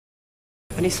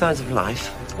Any signs of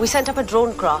life? We sent up a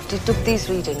drone craft. It took these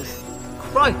readings.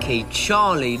 Crikey,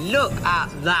 Charlie, look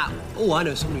at that. Oh, I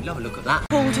know somebody who'd love a look at that.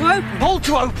 Pull to open. Pull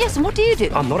to open? Yes, and what do you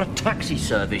do? I'm not a taxi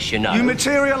service, you know. You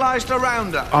materialised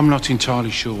around her. I'm not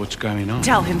entirely sure what's going on.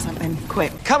 Tell him something,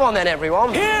 quick. Come on then,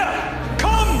 everyone. Here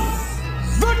come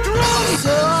the drums!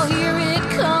 So here it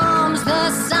comes,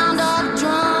 the sound of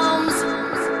drums.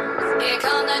 Here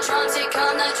come the drums, here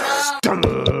come the drums.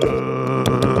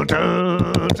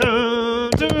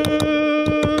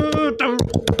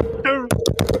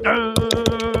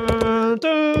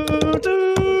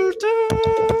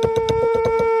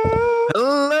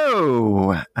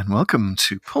 Hello, and welcome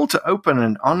to Pull to Open,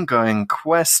 an ongoing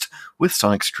quest with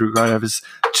Sonic Screwdrivers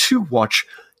to watch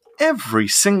every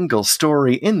single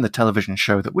story in the television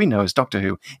show that we know as Doctor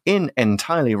Who in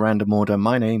entirely random order.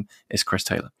 My name is Chris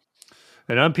Taylor.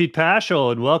 And I'm Pete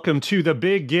Paschal, and welcome to the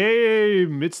big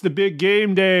game. It's the big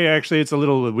game day. Actually, it's a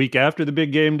week after the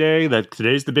big game day.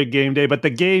 Today's the big game day, but the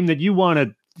game that you want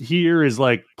to hear is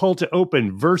like Pull to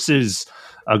Open versus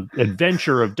an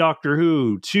adventure of Doctor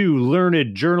Who, two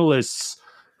learned journalists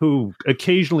who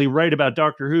occasionally write about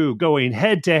Doctor Who going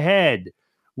head to head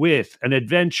with an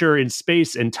adventure in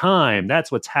space and time.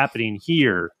 That's what's happening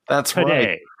here. That's today.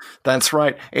 Right. That's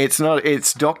right.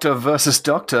 It's Doctor versus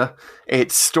Doctor.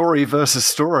 It's story versus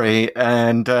story,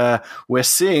 and we're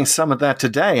seeing some of that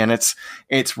today. And it's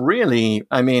really,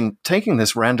 I mean, taking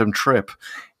this random trip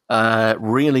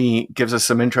really gives us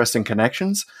some interesting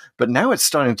connections. But now it's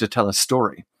starting to tell a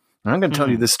story. And I'm going to tell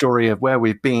you the story of where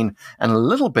we've been, and a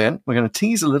little bit. We're going to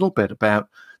tease a little bit about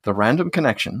the random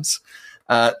connections.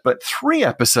 But 3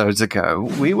 episodes ago,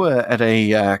 we were at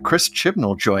a Chris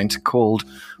Chibnall joint called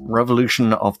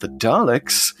Revolution of the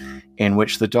Daleks, in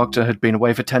which the Doctor had been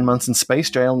away for 10 months in space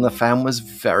jail, and the fan was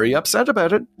very upset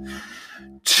about it.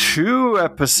 2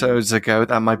 episodes ago,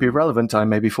 that might be relevant, I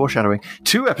may be foreshadowing.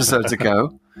 2 episodes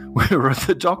ago, we were at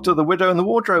the Doctor, the Widow, and the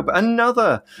Wardrobe,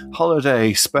 another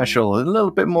holiday special, a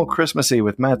little bit more Christmassy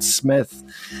with Matt Smith.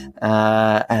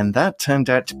 And that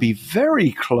turned out to be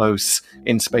very close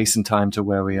in space and time to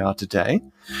where we are today.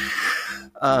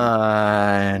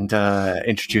 And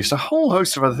introduced a whole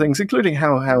host of other things, including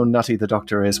how nutty the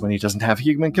Doctor is when he doesn't have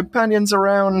human companions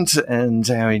around, and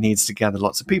how he needs to gather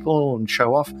lots of people and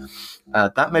show off.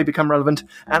 That may become relevant.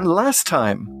 And last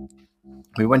time,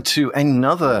 we went to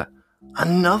another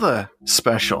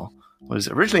special. It was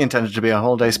originally intended to be a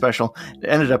holiday special. It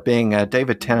ended up being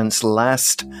David Tennant's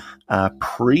last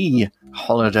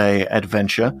pre-holiday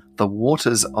adventure, The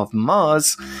Waters of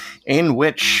Mars, in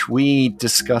which we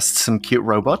discussed some cute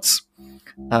robots.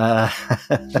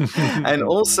 And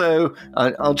also,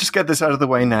 I'll just get this out of the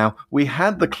way now. We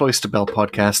had the Cloister Bell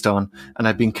podcast on, and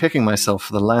I've been kicking myself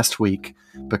for the last week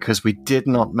because we did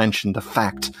not mention the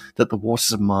fact that The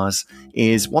Waters of Mars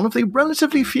is one of the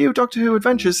relatively few Doctor Who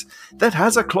adventures that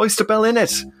has a Cloister Bell in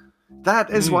it. That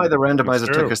is why the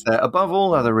randomizer took us there, above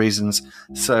all other reasons.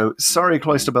 So, sorry,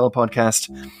 Cloister Bell podcast.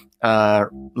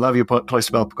 Love you,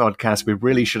 Cloister Bell podcast. We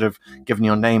really should have given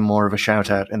your name more of a shout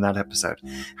out in that episode.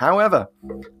 However,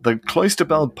 the Cloister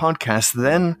Bell podcast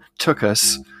then took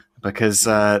us, because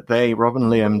Rob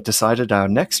and Liam decided our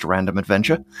next random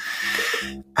adventure,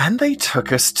 and they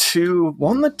took us to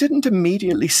one that didn't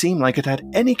immediately seem like it had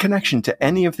any connection to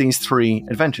any of these 3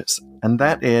 adventures, and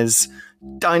that is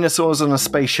Dinosaurs on a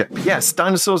Spaceship. Yes,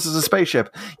 Dinosaurs as a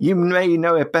Spaceship. You may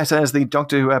know it better as the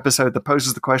Doctor Who episode that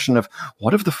poses the question of,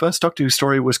 what if the first Doctor Who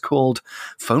story was called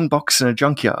Phone Box in a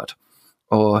Junkyard?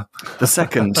 Or the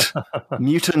second,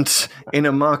 Mutant in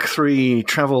a Mark III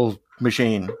travel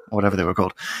machine, or whatever they were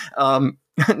called. No,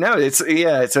 it's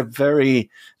a very,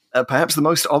 perhaps the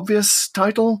most obvious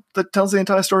title that tells the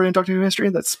entire story in Doctor Who history.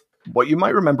 That's what you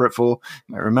might remember it for.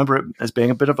 You might remember it as being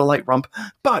a bit of a light romp,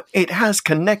 but it has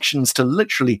connections to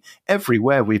literally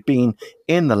everywhere we've been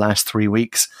in the last 3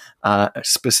 weeks,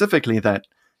 specifically that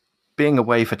being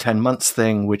away for 10 months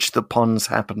thing, which the Ponds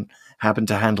happen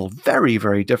to handle very,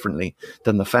 very differently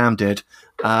than the fam did.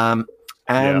 We're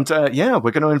going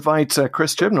to invite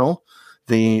Chris Chibnall,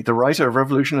 the writer of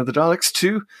Revolution of the Daleks,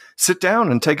 to sit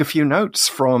down and take a few notes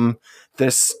from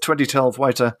this 2012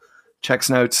 writer. Checks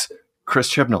notes, Chris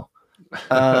Chibnall.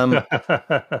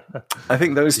 I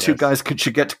think those two guys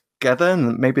should get together,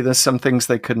 and maybe there's some things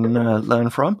they can learn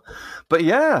from. But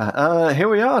here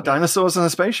we are, Dinosaurs on a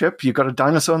Spaceship. You've got a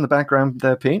dinosaur in the background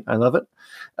there, Pete. I love it.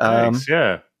 Thanks,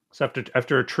 yeah. So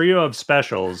after a trio of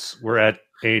specials, we're at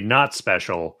a not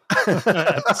special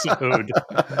episode.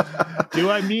 Do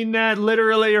I mean that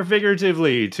literally or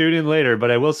figuratively? Tune in later.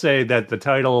 But I will say that the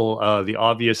title, the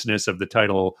obviousness of the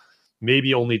title, may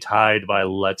be only tied by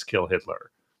Let's Kill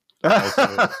Hitler.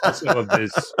 also of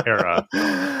this era.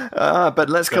 But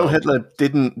Let's Kill Hitler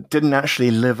didn't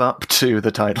actually live up to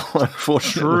the title,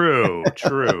 unfortunately.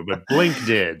 True. But Blink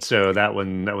did, so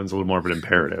one's a little more of an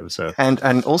imperative. So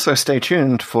and also stay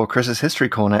tuned for Chris's History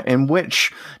Corner, in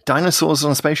which Dinosaurs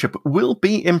on a Spaceship will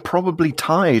be improbably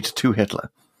tied to Hitler.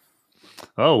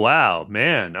 Oh, wow,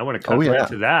 man. I want to cut right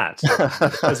to that. So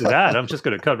because of that, I'm just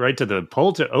going to cut right to the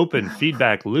Pull to Open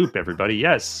feedback loop, everybody.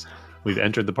 Yes, we've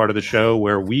entered the part of the show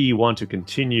where we want to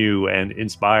continue and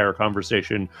inspire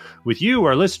conversation with you,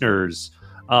 our listeners.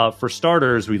 For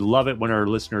starters, we love it when our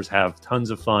listeners have tons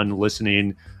of fun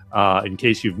listening. In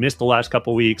case you've missed the last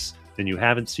couple weeks, then you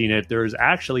haven't seen it. There's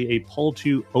actually a Pull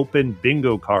to Open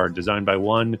bingo card designed by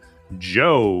one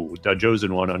Joe, the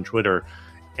Josen one on Twitter.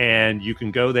 And you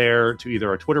can go there to either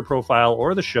our Twitter profile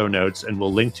or the show notes, and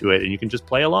we'll link to it. And you can just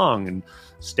play along and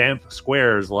stamp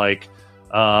squares like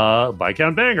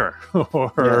Viscount Banger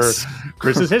or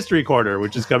Chris's History Corner,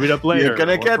 which is coming up later. You're going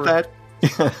to get that.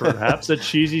 Perhaps a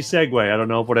cheesy segue. I don't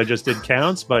know if what I just did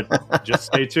counts, but just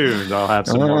stay tuned. I'll have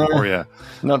some more for you.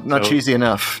 Not cheesy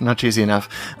enough. Not cheesy enough.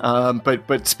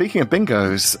 But speaking of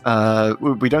bingos,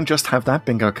 we don't just have that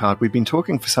bingo card. We've been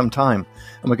talking for some time,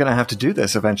 and we're going to have to do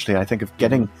this eventually. I think of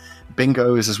getting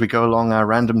bingos as we go along our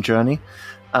random journey.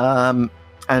 And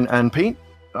Pete,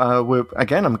 I'm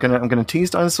going to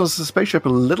tease Dinosaurs as a Spaceship a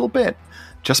little bit,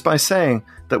 just by saying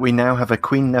that we now have a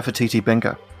Queen Nefertiti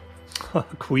bingo.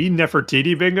 Queen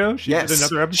Nefertiti bingo? She's in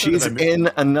another episode? She's in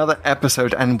another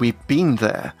episode, and we've been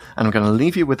there. And I'm going to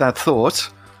leave you with that thought.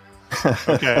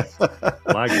 Okay.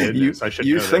 My goodness, I should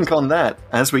you know think this. on that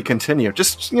as we continue.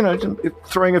 Just,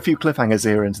 throwing a few cliffhangers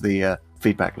here into the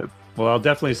feedback loop. Well, I'll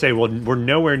definitely say, we're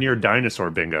nowhere near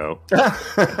dinosaur bingo.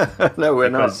 No, we're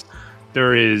not.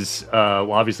 There is,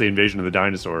 obviously Invasion of the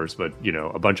Dinosaurs, but,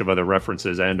 a bunch of other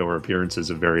references and or appearances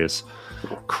of various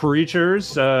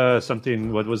creatures.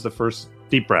 What was the first?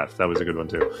 Deep Breath. That was a good one,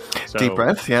 too. So, Deep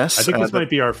Breath, yes. I think this might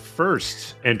be our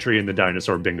first entry in the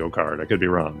dinosaur bingo card. I could be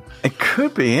wrong. It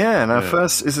could be, yeah. And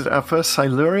is it our first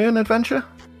Silurian adventure?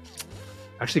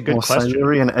 Actually, good question.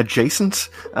 Silurian adjacent?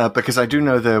 Because I do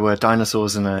know there were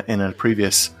dinosaurs in a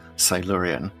previous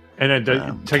Silurian. And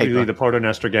technically, the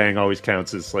Proto-Nestor gang always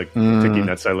counts as picking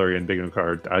that Silurian bingo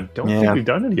card. I don't think we've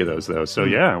done any of those, though. So,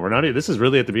 we're not. This is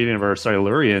really at the beginning of our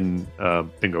Silurian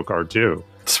bingo card, too.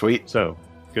 Sweet. So,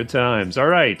 good times. All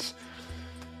right.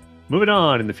 Moving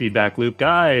on in the feedback loop.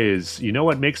 Guys, you know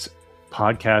what makes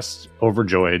podcasts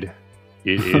overjoyed?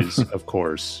 It is, of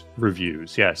course,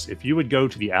 reviews. Yes, if you would go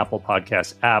to the Apple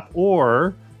Podcast app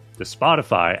or the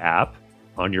Spotify app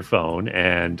on your phone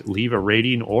and leave a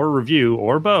rating or review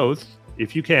or both,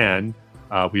 if you can,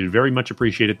 we would very much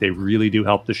appreciate it. They really do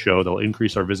help the show. They'll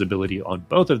increase our visibility on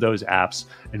both of those apps,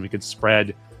 and we could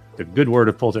spread the good word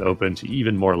of Pull to Open to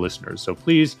even more listeners. So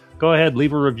please go ahead,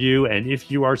 leave a review, and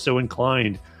if you are so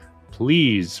inclined,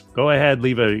 please go ahead,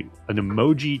 leave an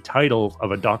emoji title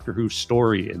of a Doctor Who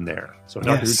story in there. So a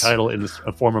Doctor Who title in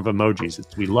a form of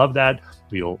emojis. We love that.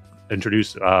 We'll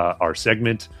introduce our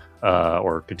segment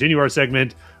or continue our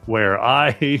segment where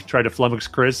I try to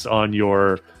flummox Chris on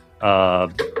your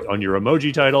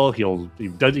emoji title.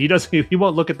 He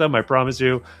won't look at them. I promise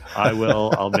you. I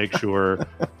will. I'll make sure we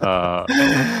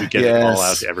get it all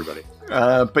out to everybody.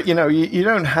 But you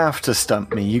don't have to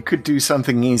stump me. You could do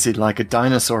something easy like a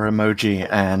dinosaur emoji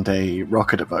and a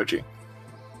rocket emoji.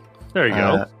 There you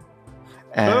go.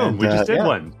 Boom! We just did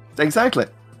one. Exactly.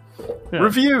 Yeah.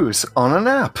 Reviews on an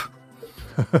app.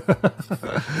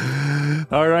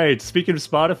 All right. Speaking of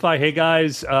Spotify, hey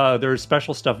guys, there's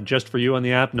special stuff just for you on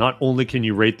the app. Not only can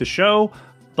you rate the show,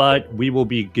 but we will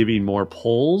be giving more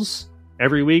polls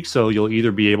every week. So you'll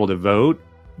either be able to vote,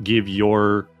 give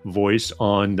your voice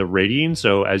on the rating.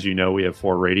 So as you know, we have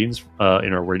 4 ratings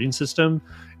in our rating system.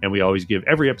 And we always give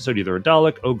every episode either a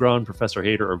Dalek, Ogron, Professor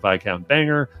Hater, or Viscount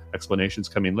Banger. Explanations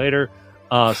coming later.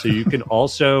 So you can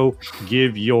also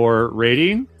give your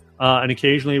rating. And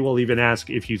occasionally we'll even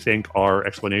ask if you think our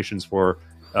explanations for,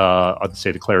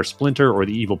 say, the Clara Splinter or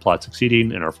the evil plot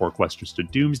succeeding in our 4 questions to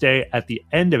Doomsday at the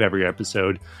end of every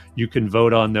episode. You can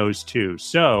vote on those too.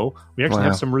 So we actually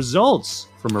have some results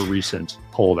from a recent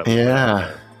poll that we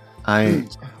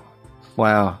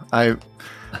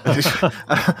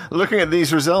looking at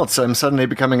these results, I'm suddenly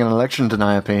becoming an election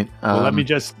denier, Pete. Well, let me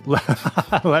just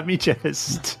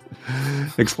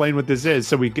explain what this is.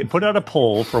 So we put out a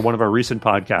poll for one of our recent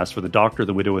podcasts for The Doctor,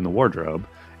 the Widow, and the Wardrobe.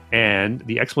 And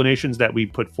the explanations that we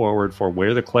put forward for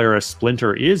where the Clara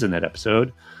Splinter is in that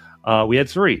episode, we had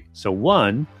 3. So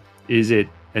 1, is it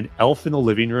an elf in the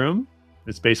living room?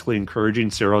 It's basically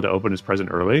encouraging Cyril to open his present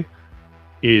early.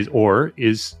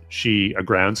 Is she a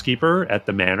groundskeeper at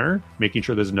the manor, making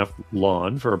sure there's enough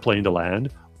lawn for a plane to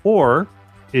land? Or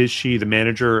is she the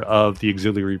manager of the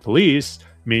auxiliary police,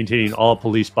 maintaining all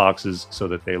police boxes so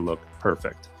that they look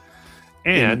perfect?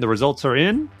 And the results are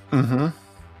in. Mm-hmm.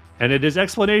 And it is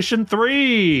explanation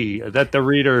 3 that the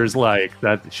readers like,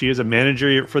 that she is a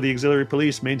manager for the auxiliary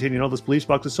police, maintaining all those police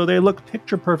boxes so they look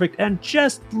picture perfect and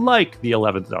just like the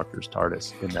 11th Doctor's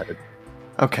TARDIS in that.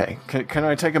 Okay, can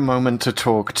I take a moment to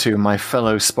talk to my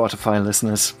fellow Spotify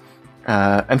listeners?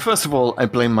 And first of all, I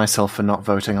blame myself for not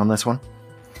voting on this one.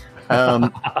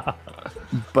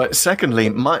 But secondly,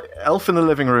 my Elf in the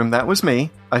Living Room, that was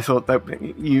me. I thought that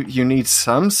you need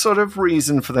some sort of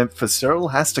reason for Cyril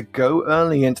has to go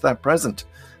early into that present.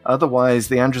 Otherwise,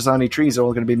 the Androzani trees are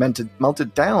all going to be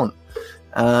melted down.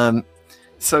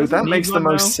 So that makes the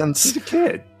most sense. He's a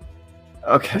kid.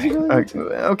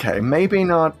 Okay, maybe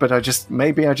not, but I just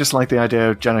like the idea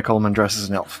of Jenna Coleman dressed as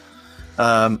an elf.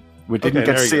 We didn't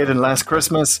get to see it in Last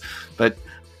Christmas, but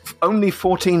only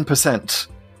 14%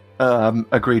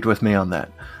 agreed with me on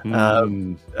that.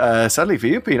 Sadly for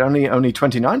you, Pete, only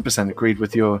 29% agreed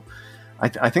with your.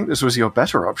 I think this was your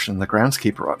better option, the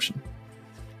groundskeeper option.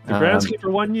 The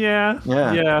groundskeeper one,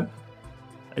 yeah.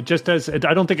 It just does. I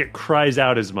don't think it cries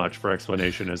out as much for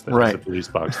explanation as the police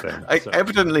box thing.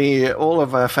 Evidently, all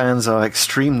of our fans are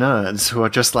extreme nerds who are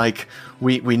just like,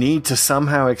 we need to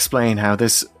somehow explain how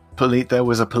there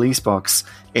was a police box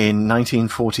in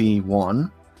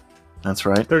 1941. That's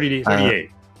right.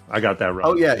 38. I got that wrong.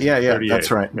 Oh yeah.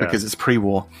 That's right, because it's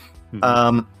pre-war.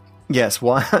 Mm-hmm. Yes.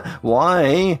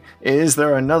 Why is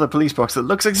there another police box that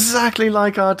looks exactly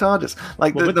like our TARDIS?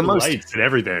 Like with the most lights and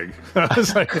everything.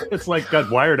 it's like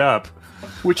got wired up.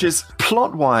 Which is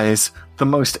plot-wise the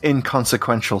most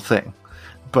inconsequential thing,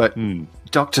 but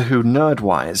Doctor Who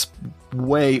nerd-wise,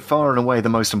 far and away the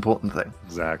most important thing.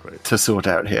 Exactly. To sort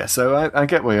out here. So I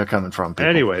get where you're coming from, people.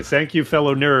 Anyway, thank you,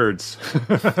 fellow nerds,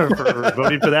 for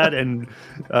voting for that and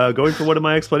going for one of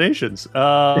my explanations.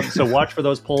 So watch for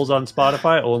those polls on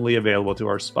Spotify, only available to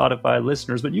our Spotify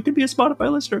listeners. But you can be a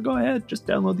Spotify listener. Go ahead. Just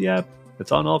download the app.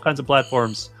 It's on all kinds of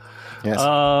platforms. Yes.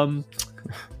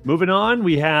 Moving on,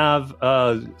 we have...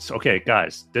 okay,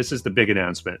 guys, this is the big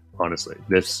announcement, honestly.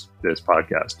 This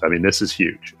podcast. I mean, this is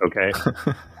huge, okay?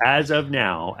 As of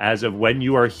now, as of when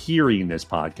you are hearing this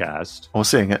podcast... Or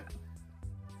seeing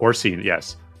it,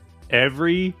 yes.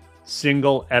 Every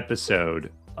single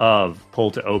episode of Pull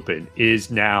to Open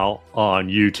is now on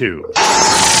YouTube.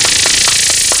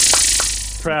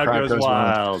 Crowd goes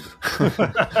wild.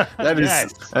 That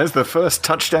is the first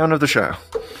touchdown of the show.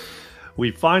 We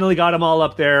finally got them all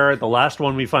up there. The last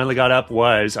one we finally got up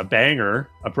was a banger,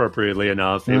 appropriately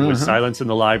enough. It was Silence in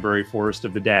the Library, Forest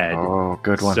of the Dead. Oh,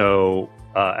 good one. So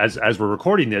as we're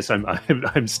recording this,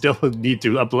 I'm still need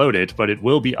to upload it, but it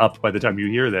will be up by the time you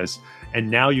hear this.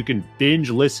 And now you can binge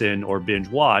listen or binge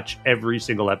watch every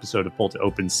single episode of Pull to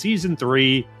Open Season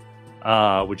 3,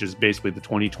 which is basically the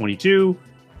 2022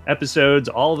 episodes.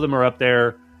 All of them are up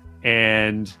there,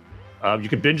 and... you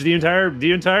can binge the entire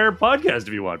podcast if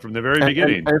you want from the very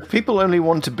beginning. And if people only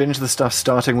want to binge the stuff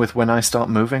starting with when I start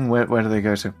moving, where do they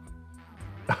go to?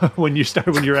 When you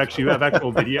have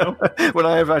actual video. When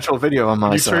I have actual video on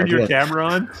my side, you turn your camera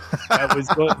on.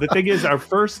 The thing is, our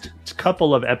first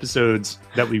couple of episodes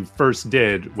that we first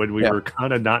did when we were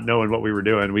kind of not knowing what we were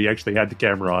doing, we actually had the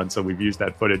camera on, so we've used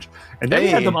that footage, and then we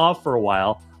had them off for a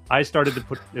while. I started to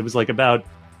put. It was like about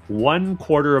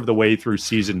 1/4 of the way through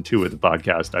season 2 of the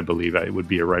podcast, I believe it would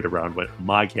be right around when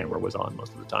my camera was on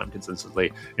most of the time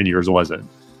consistently, and yours wasn't.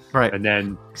 Right. And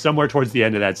then somewhere towards the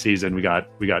end of that season, we got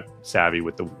savvy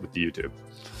with the YouTube.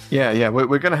 Yeah.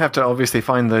 We're going to have to obviously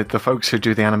find the folks who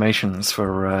do the animations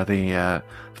for the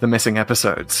missing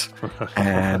episodes,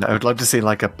 and I would love to see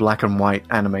like a black and white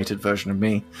animated version of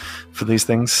me for these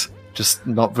things, just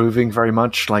not moving very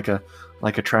much, like a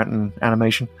Troughton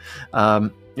animation.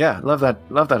 Yeah, love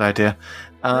that idea.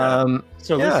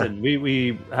 Listen,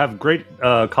 we have great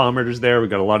commenters there. We've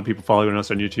got a lot of people following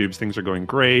us on YouTube. Things are going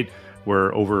great.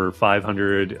 We're over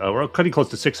 500. We're cutting close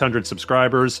to 600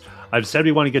 subscribers. I've said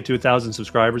we want to get to 1,000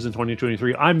 subscribers in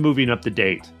 2023. I'm moving up the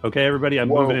date. Okay, everybody, I'm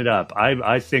moving it up.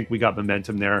 I think we got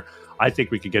momentum there. I think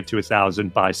we could get to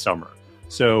 1,000 by summer.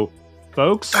 So,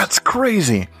 folks, that's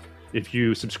crazy. If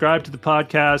you subscribe to the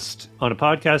podcast on a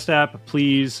podcast app,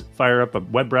 please fire up a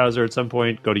web browser at some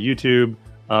point. Go to YouTube.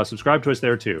 Subscribe to us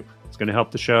there, too. It's going to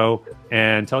help the show.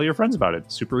 And tell your friends about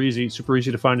it. Super easy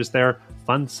to find us there.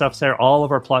 Fun stuff's there. All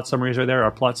of our plot summaries are there.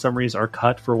 Our plot summaries are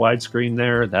cut for widescreen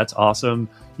there. That's awesome.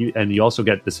 And you also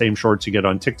get the same shorts you get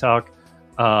on TikTok.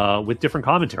 with different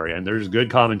commentary, and there's good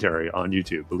commentary on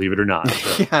YouTube, believe it or not.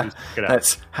 So Yeah,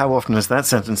 that's how often has that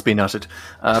sentence been uttered.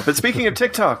 But speaking of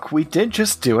TikTok, we did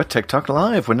just do a TikTok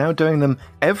live. We're now doing them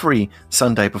every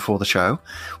Sunday before the show.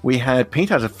 We had Pete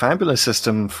had a fabulous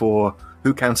system for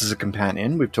who counts as a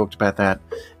companion. We've talked about that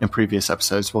in previous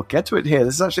episodes. We'll get to it here.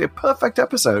 This is actually a perfect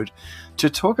episode to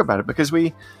talk about it because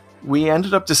we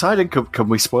ended up deciding, can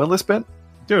we spoil this bit?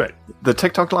 Do it. The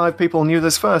TikTok Live people knew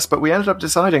this first, but we ended up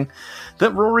deciding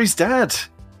that Rory's dad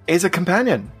is a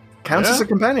companion. Counts as a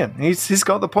companion. He's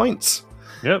got the points.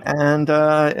 Yep. And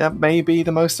that may be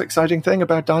the most exciting thing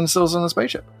about Dinosaurs on a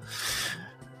Spaceship.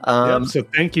 So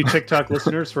thank you, TikTok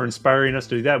listeners, for inspiring us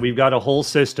to do that. We've got a whole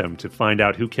system to find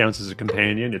out who counts as a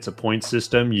companion. It's a point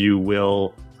system. You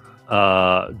will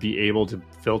be able to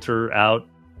filter out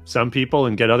some people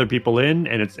and get other people in,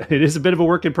 and it is a bit of a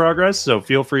work in progress, so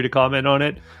feel free to comment on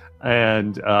it,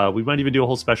 and we might even do a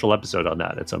whole special episode on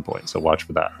that at some point, so watch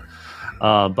for that.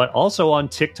 But also on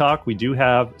TikTok, we do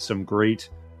have some great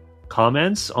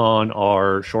comments on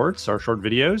our short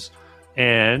videos,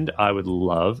 and I would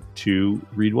love to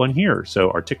read one here. So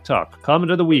our TikTok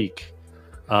comment of the week,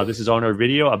 this is on our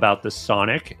video about the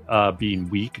Sonic being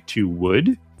weak to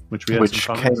wood, which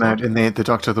came out in the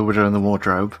Doctor, the Widow, and the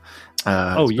Wardrobe.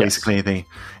 Basically,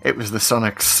 it was the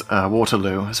Sonic's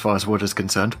Waterloo as far as wood is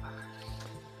concerned.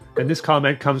 And this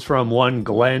comment comes from one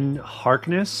Glenn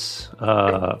Harkness,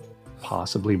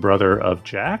 possibly brother of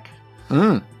Jack.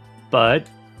 But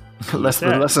the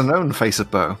lesser known face of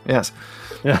Bo. Yes,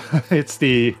 it's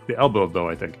the elbow of Bo,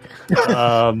 I think.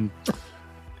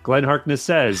 Glenn Harkness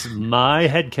says, "My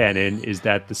headcanon is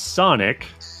that the Sonic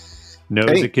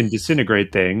knows it can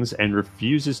disintegrate things and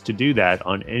refuses to do that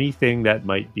on anything that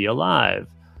might be alive."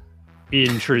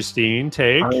 Interesting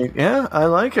take. I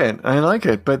like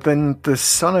it. But then the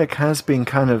Sonic has been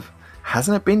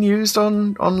hasn't it been used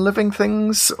on living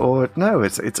things? Or no,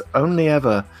 it's only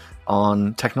ever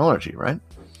on technology, right?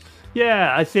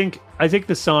 Yeah, I think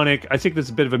the Sonic, I think there's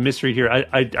a bit of a mystery here.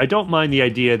 I don't mind the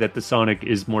idea that the Sonic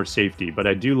is more safety, but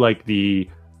I do like the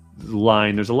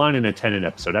line. There's a line in a Tennant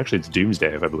episode. Actually, it's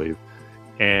Doomsday, I believe.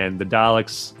 And the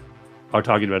Daleks are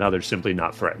talking about how they're simply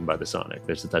not threatened by the Sonic.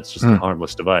 That's just a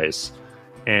harmless device.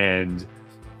 And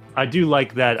I do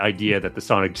like that idea that the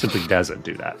Sonic simply doesn't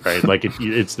do that, right? Like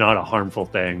it's not a harmful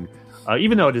thing,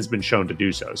 even though it has been shown to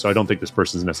do so. So I don't think this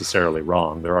person's necessarily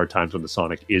wrong. There are times when the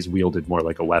Sonic is wielded more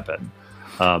like a weapon.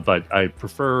 But I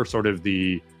prefer sort of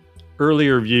the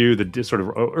earlier view, the sort of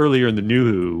earlier in the New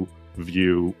Who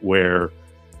view, where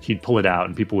he'd pull it out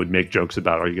and people would make jokes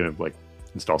about, are you going to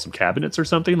install some cabinets or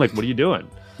something? Like, what are you doing?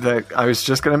 I was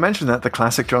just going to mention that the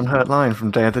classic John Hurt line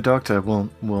from Day of the Doctor will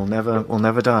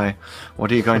never die.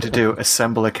 What are you going to do?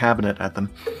 Assemble a cabinet at them?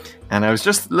 And I was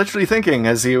just literally thinking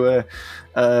as you were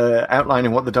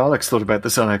outlining what the Daleks thought about the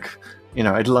Sonic.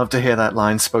 I'd love to hear that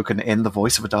line spoken in the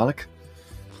voice of a Dalek.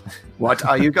 What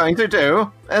are you going to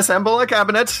do? Assemble a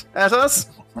cabinet at us?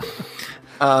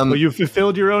 Well, you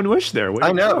fulfilled your own wish there.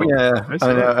 I know, yeah.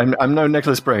 I know. I'm no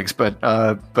Nicholas Briggs, but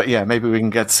yeah, maybe we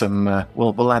can get some.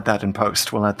 We'll add that in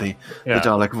post. We'll add the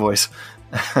Dalek voice.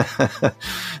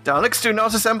 Daleks do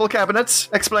not assemble cabinets.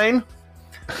 Explain.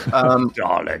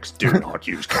 Daleks do not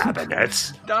use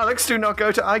cabinets. Daleks do not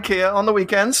go to IKEA on the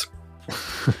weekends.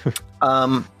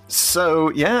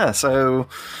 So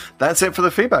that's it for the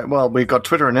feedback. Well, we've got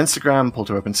Twitter and Instagram, Pull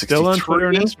to Open 63. Still on Twitter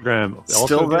and Instagram.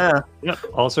 Still there. Yep.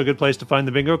 Also a good place to find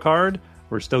the bingo card.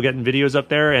 We're still getting videos up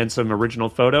there and some original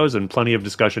photos and plenty of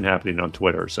discussion happening on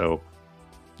Twitter. So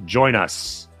join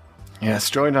us. Yes,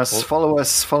 join us. Follow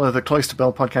us. Follow the Cloister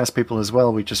Bell podcast people as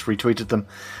well. We just retweeted them.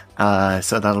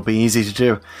 So that'll be easy to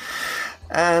do.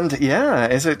 And yeah,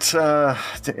 is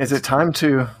it time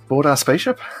to board our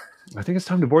spaceship? I think it's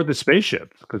time to board the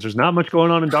spaceship because there's not much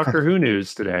going on in Doctor Who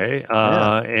news today,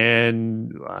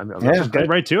 and let's just get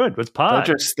right to it. Let's pod.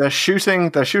 They're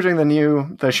shooting with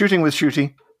Shooty. They're shooting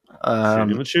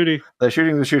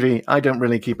with Shooty. I don't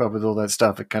really keep up with all that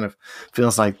stuff. It kind of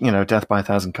feels like death by a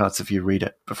thousand cuts if you read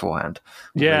it beforehand.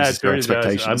 Yeah, it's very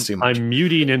expectations too much. I'm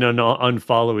muting and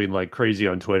unfollowing like crazy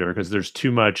on Twitter because there's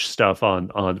too much stuff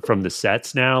on from the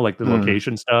sets now, like the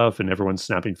location stuff, and everyone's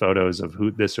snapping photos of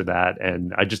who this or that,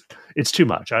 and it's too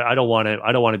much. I don't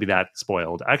want to be that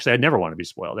spoiled. Actually, I never want to be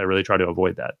spoiled. I really try to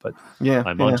avoid that, but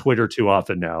I'm on Twitter too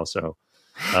often now, so.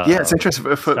 It's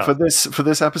interesting. For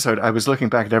this episode, I was looking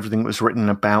back at everything that was written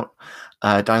about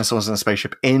Dinosaurs on a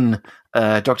Spaceship in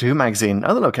Doctor Who magazine and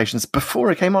other locations before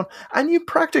it came on, and you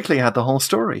practically had the whole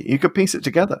story. You could piece it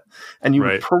together, and you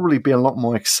would probably be a lot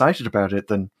more excited about it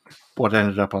than what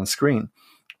ended up on screen.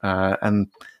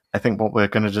 And I think what we're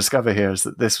going to discover here is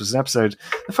that this was an episode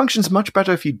that functions much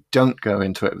better if you don't go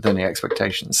into it with any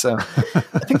expectations. So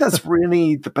I think that's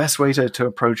really the best way to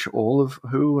approach all of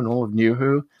Who and all of New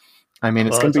Who. I mean,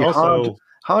 it's going to be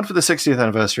hard for the 60th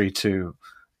anniversary to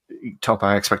top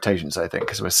our expectations, I think,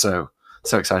 because we're so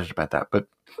excited about that. But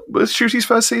with Shooty's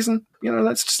first season,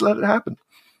 let's just let it happen.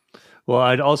 Well,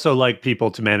 I'd also like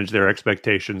people to manage their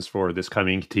expectations for this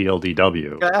coming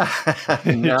TLDW.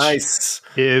 Nice.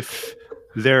 If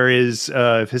there is,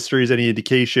 if history is any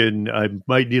indication, I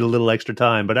might need a little extra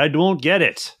time, but I won't get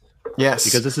it. Yes.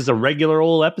 Because this is a regular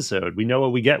old episode. We know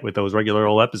what we get with those regular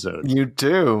old episodes. You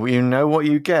do. You know what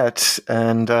you get,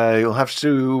 and you'll have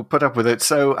to put up with it.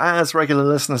 So, as regular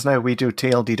listeners know, we do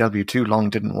TLDW, Too Long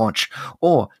Didn't Watch,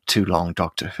 or Too Long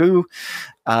Doctor Who.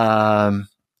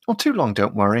 Or Too Long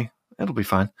Don't Worry. It'll be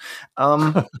fine.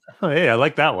 Hey, I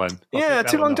like that one.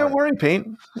 Too long. Don't worry, Pete.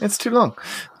 It's too long.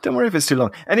 Don't worry if it's too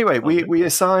long. Anyway, we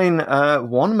assign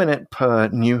 1 minute per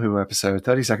New Who episode,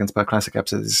 30 seconds per classic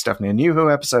episode. This is definitely a New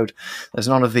Who episode. There's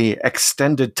none of the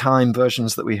extended time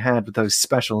versions that we had with those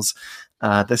specials.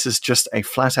 This is just a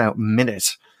flat out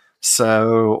minute.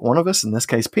 So one of us, in this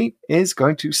case Pete, is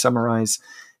going to summarize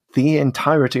the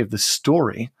entirety of the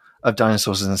story of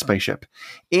Dinosaurs in a Spaceship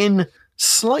in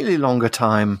slightly longer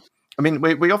time. I mean,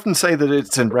 we often say that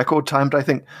it's in record time, but I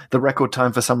think the record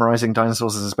time for summarizing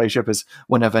Dinosaurs as a Spaceship is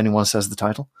whenever anyone says the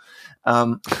title.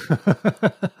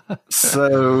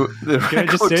 So, can I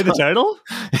just say the title?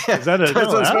 Yeah, is that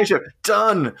Dinosaurs Spaceship?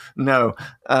 Done. No,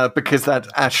 because that's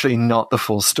actually not the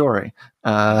full story.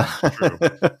 Something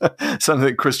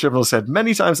that Chris Chibnall said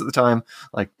many times at the time,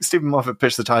 like Stephen Moffat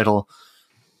pitched the title.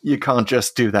 You can't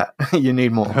just do that. You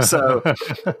need more. So,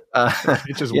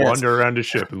 you just wander around a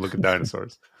ship and look at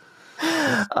dinosaurs.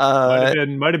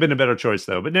 Might have been a better choice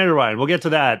though, but never mind. We'll get to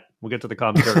that. We'll get to the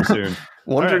commentary soon.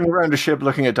 Wandering around a ship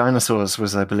looking at dinosaurs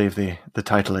was, I believe, the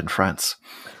title in France.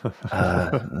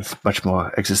 It's much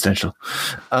more existential.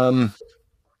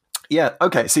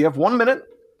 Okay. So you have 1 minute.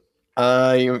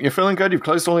 You're feeling good. You've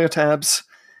closed all your tabs.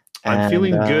 I'm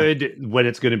feeling good when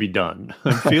it's going to be done.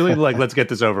 I'm feeling like, let's get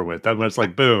this over with. It's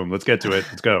like, boom, let's get to it.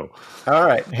 Let's go. All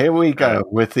right, here we go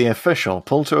with the official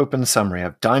pull to open summary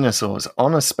of Dinosaurs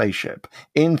on a Spaceship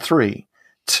in 3,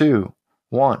 2,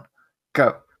 1,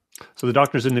 go. So the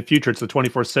Doctor's in the future. It's the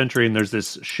 24th century, and there's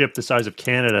this ship the size of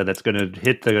Canada that's going to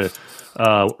hit the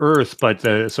Earth. But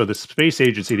so the space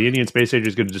agency, the Indian space agency,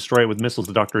 is going to destroy it with missiles.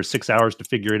 The Doctor has 6 hours to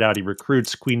figure it out. He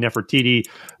recruits Queen Nefertiti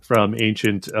from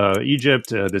ancient Egypt,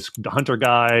 this hunter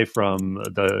guy from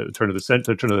the turn of the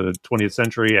 20th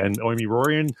century, and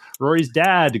Rory's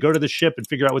dad to go to the ship and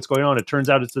figure out what's going on. It turns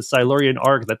out it's the Silurian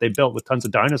Ark that they built with tons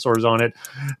of dinosaurs on it,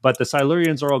 but the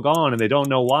Silurians are all gone, and they don't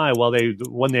know why. Well,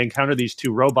 when they encounter these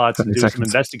two robots and do some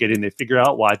investigating, they figure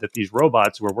out why that these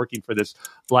robots who are working for this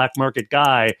black market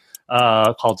guy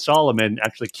called Solomon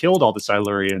actually killed all the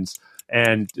Silurians.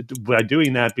 And by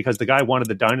doing that, because the guy wanted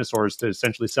the dinosaurs to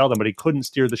essentially sell them, but he couldn't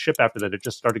steer the ship after that. It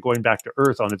just started going back to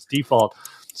Earth on its default.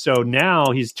 So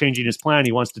now he's changing his plan.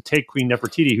 He wants to take Queen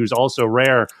Nefertiti, who's also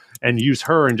rare, and use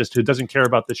her, and just who doesn't care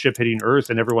about the ship hitting Earth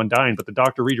and everyone dying. But the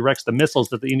Doctor redirects the missiles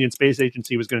that the Indian Space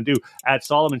Agency was going to do at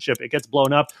Solomon's ship. It gets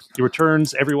blown up. He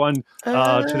returns everyone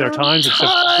to their times, except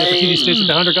Nefertiti stays with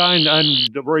the hunter guy,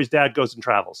 and Rory's dad goes and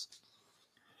travels.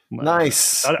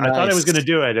 Nice. I thought I was going to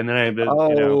do it, and then you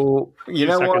know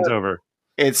seconds what? Over.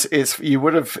 It's you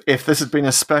would have, if this had been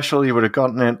a special, you would have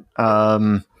gotten it.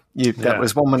 That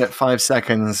was 1 minute 5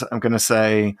 seconds. I'm going to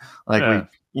say,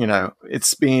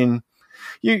 it's been.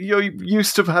 You're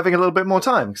used to having a little bit more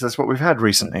time because that's what we've had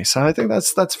recently. So I think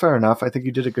that's fair enough. I think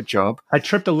you did a good job. I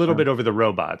tripped a little bit over the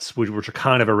robots, which are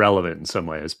kind of irrelevant in some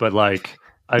ways, but like.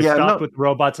 I stopped with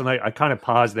robots and I kind of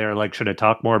paused there. Like, should I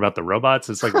talk more about the robots?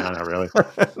 It's like, no, not really.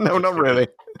 No, not really.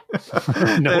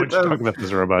 No one should talk about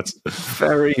those robots.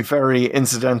 Very, very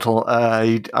incidental.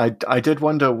 I did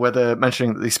wonder whether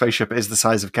mentioning that the spaceship is the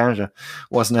size of Canada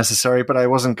was necessary, but I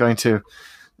wasn't going to.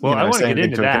 Well, I want to get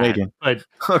into that. But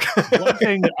one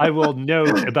thing I will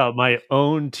note about my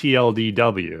own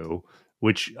TLDW,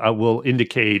 which I will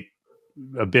indicate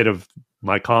a bit of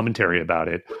my commentary about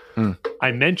it.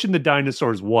 I mentioned the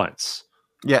dinosaurs once.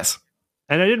 Yes.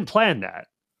 And I didn't plan that.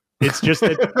 It's just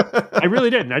that I really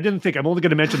didn't. I didn't think I'm only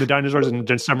going to mention the dinosaurs and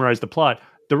just summarize the plot.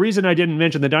 The reason I didn't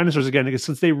mention the dinosaurs again is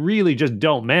since they really just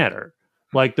don't matter.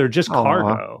 Like, they're just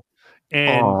cargo.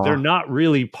 And they're not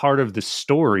really part of the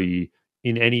story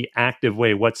in any active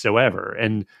way whatsoever.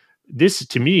 And this,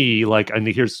 to me, and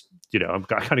here's, I'm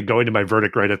kind of going to my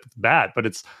verdict right at the bat, but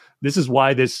this is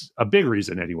why a big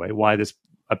reason anyway, why this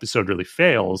episode really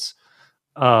fails,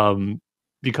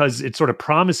 because it sort of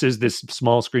promises this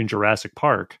small screen Jurassic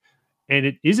Park, and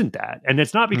it isn't that. And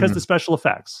it's not because the special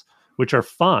effects, which are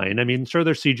fine. I mean, sure,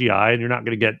 they're CGI and you're not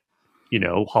going to get,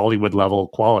 Hollywood level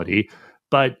quality,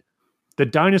 but the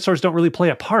dinosaurs don't really play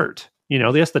a part.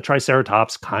 Yes, the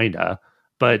Triceratops kinda,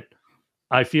 but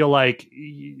I feel like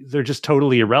they're just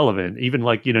totally irrelevant. Even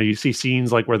like, you see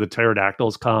scenes like where the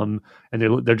pterodactyls come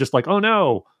and they're just like, oh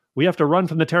no, we have to run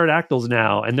from the pterodactyls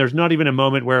now. And there's not even a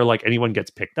moment where like anyone gets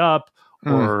picked up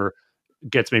or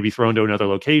gets maybe thrown to another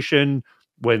location.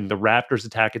 When the raptors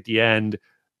attack at the end,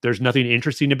 there's nothing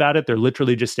interesting about it. They're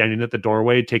literally just standing at the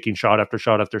doorway, taking shot after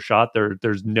shot after shot.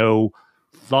 There's no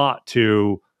thought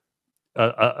to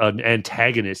an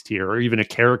antagonist here or even a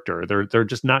character. They're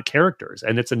just not characters,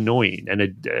 and it's annoying.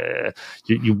 And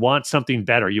you want something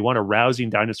better. You want a rousing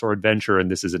dinosaur adventure,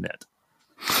 and this isn't it.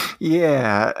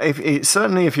 Yeah,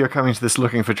 certainly if you're coming to this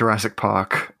looking for Jurassic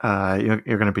Park, you're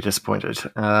going to be disappointed.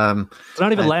 It's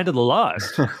not even Land of the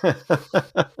Lost.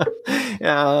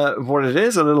 What it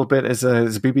is a little bit is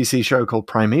a BBC show called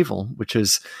Primeval, which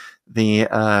is the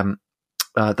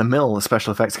Mill, the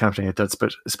special effects company that does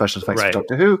special effects for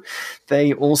Doctor Who.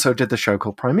 They also did the show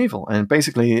called Primeval, and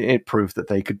basically it proved that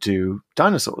they could do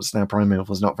dinosaurs. Now, Primeval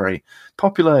was not very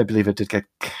popular. I believe it did get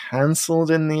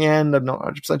cancelled in the end. I'm not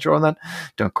 100% sure on that.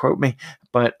 Don't quote me.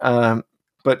 But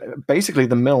basically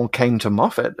the Mill came to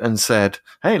Moffat and said,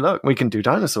 hey, look, we can do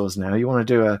dinosaurs now. You want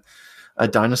to do a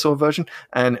dinosaur version?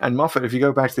 And Moffat, if you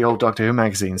go back to the old Doctor Who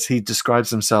magazines, he describes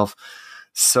himself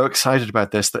so excited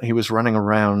about this that he was running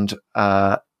around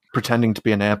pretending to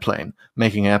be an airplane,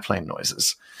 making airplane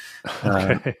noises.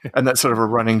 And that's sort of a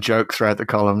running joke throughout the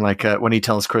column, like when he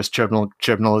tells Chris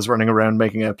Chibnall is running around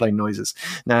making airplane noises.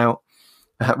 Now,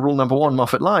 rule number one,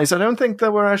 Moffat lies. I don't think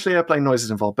there were actually airplane noises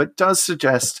involved, but it does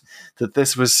suggest that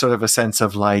this was sort of a sense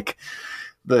of like,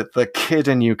 the kid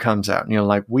in you comes out and you're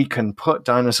like, we can put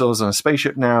dinosaurs on a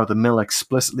spaceship now. The Mill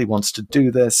explicitly wants to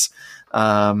do this.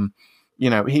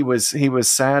 He was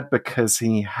sad because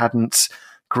he hadn't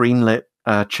greenlit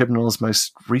Chibnall's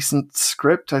most recent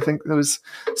script. I think there was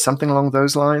something along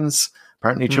those lines.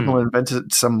 Apparently, Chibnall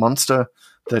invented some monster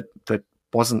that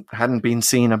hadn't been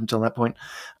seen up until that point.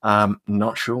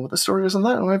 Not sure what the story is on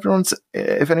that.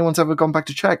 If anyone's ever gone back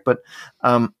to check, but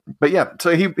yeah.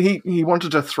 So he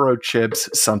wanted to throw Chibs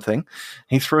something.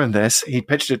 He threw him this. He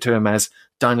pitched it to him as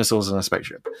dinosaurs on a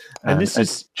spaceship, and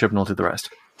Chibnall did the rest.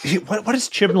 What has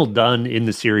Chibnall done in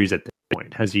the series at this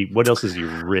point? What else has he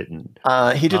written?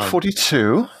 He did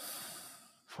 42.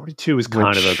 42 is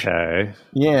kind of okay.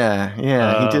 Yeah.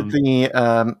 He did the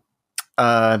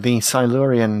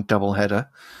Silurian doubleheader.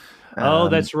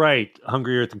 That's right.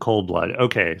 Hungry Earth and Cold Blood.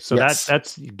 Okay, so yes.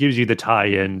 that gives you the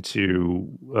tie-in to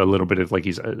a little bit of like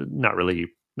he's not really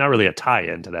a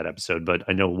tie-in to that episode, but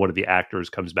I know one of the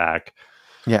actors comes back.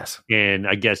 Yes, and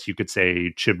I guess you could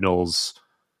say Chibnall's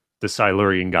the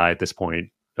Silurian guy at this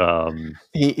point.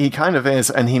 He kind of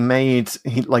is, and he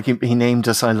named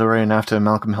a Silurian after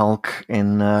Malcolm Hulke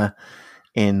in that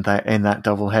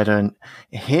doubleheader, and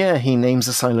here he names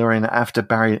a Silurian after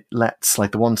Barry Letts,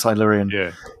 like the one Silurian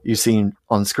you've seen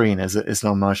on screen is an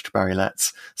homage to Barry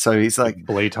Letts. So he's like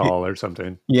Blaytall or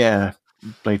something. Yeah.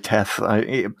 Blyteth.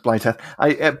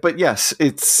 But yes,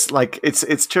 it's like it's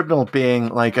Chibnall being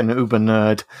like an uber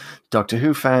nerd Doctor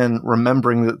Who fan,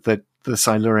 remembering that the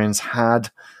Silurians had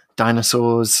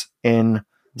dinosaurs in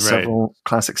several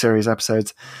classic series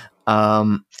episodes.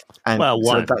 So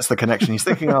that's the connection he's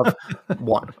thinking of.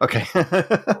 One, okay.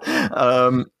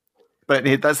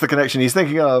 But that's the connection he's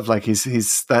thinking of. Like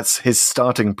that's his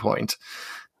starting point.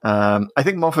 I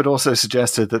think Moffat also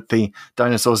suggested that the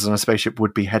dinosaurs on a spaceship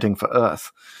would be heading for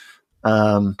Earth.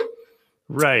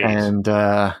 Right. And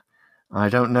I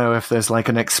don't know if there's like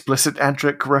an explicit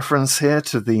Adric reference here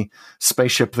to the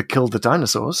spaceship that killed the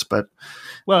dinosaurs, but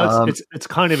it's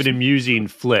kind of an amusing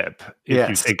flip if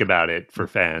you think about it for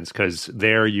fans, because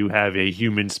there you have a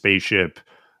human spaceship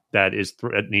that is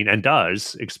threatening and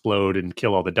does explode and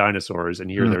kill all the dinosaurs,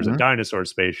 and here there's a dinosaur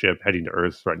spaceship heading to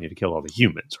Earth threatening to kill all the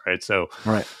humans, right? So,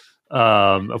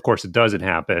 of course, it doesn't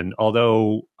happen.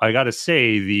 Although I got to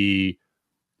say the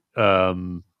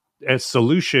a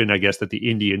solution, I guess, that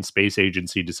the Indian Space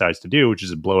Agency decides to do, which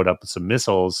is to blow it up with some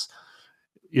missiles,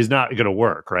 is not going to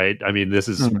work, right? I mean, this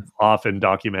is often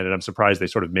documented. I'm surprised they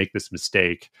sort of make this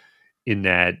mistake in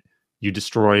that you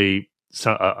destroy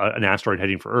an asteroid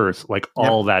heading for Earth, like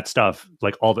all that stuff,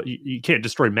 like you can't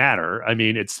destroy matter. I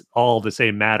mean, it's all the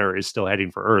same matter is still heading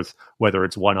for Earth, whether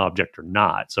it's one object or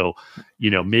not. So,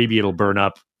 maybe it'll burn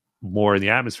up more in the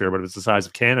atmosphere, but if it's the size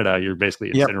of Canada, you're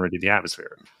basically incinerating the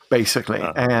atmosphere. Basically.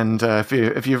 And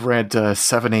if you've read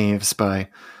Seven Eves by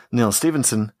Neil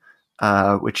Stevenson,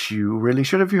 which you really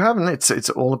should if you haven't. It's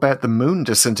all about the moon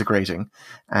disintegrating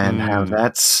and how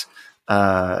that's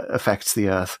affects the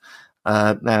Earth.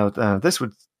 Now, this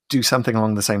would do something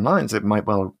along the same lines. It might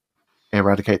well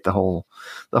eradicate the whole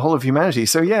of humanity.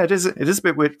 So yeah, it is a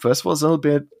bit weird. First of all, it's a little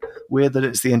bit weird that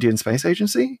it's the Indian Space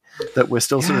Agency, that we're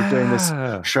still sort of doing this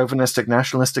chauvinistic,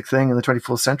 nationalistic thing in the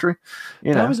 24th century.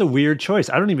 That was a weird choice.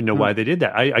 I don't even know why they did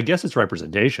that. I guess it's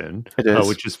representation,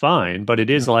 which is fine, but it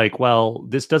is like, well,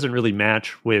 this doesn't really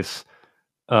match with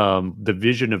the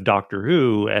vision of Doctor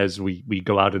Who as we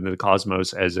go out into the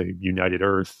cosmos as a united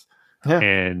Earth,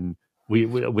 and we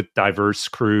with diverse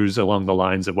crews along the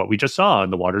lines of what we just saw in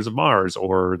the waters of Mars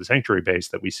or the Sanctuary base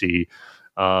that we see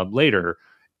later.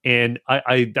 And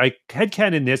I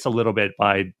headcanon this a little bit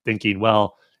by thinking,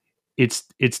 well, it's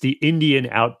the Indian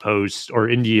outpost or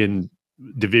Indian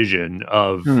division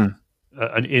of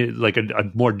a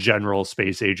more general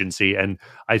space agency, and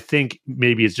I think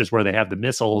maybe it's just where they have the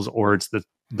missiles, or it's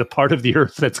the part of the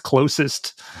Earth that's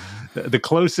the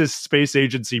closest space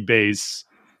agency base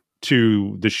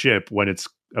to the ship when it's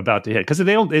about to hit, because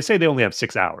they say they only have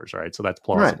 6 hours, right? So that's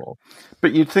plausible. Right.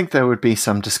 But you'd think there would be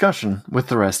some discussion with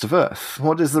the rest of Earth.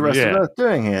 What is the rest of Earth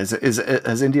doing here?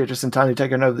 Has India just entirely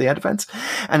taken over the air defense?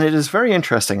 And it is very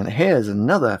interesting. And here's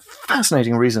another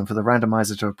fascinating reason for the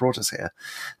randomizer to have brought us here.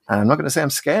 I'm not going to say I'm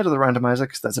scared of the randomizer,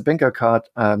 because that's a bingo card.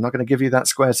 I'm not going to give you that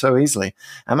square so easily.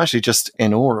 I'm actually just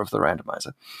in awe of the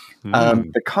randomizer,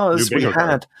 because we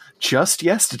had just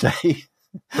yesterday.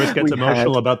 Chris gets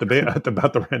emotional about the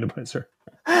randomizer.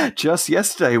 Just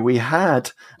yesterday, we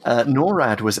had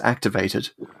NORAD was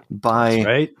activated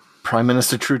by Prime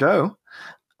Minister Trudeau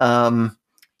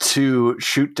to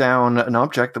shoot down an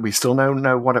object that we still don't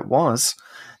know what it was,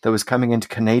 that was coming into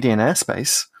Canadian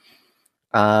airspace.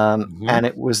 And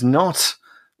it was not,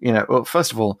 well,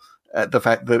 first of all, the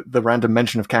fact that the random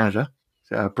mention of Canada,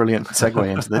 brilliant segue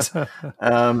into this.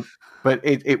 But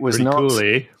it was pretty not.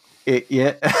 Cool-y.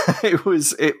 It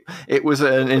was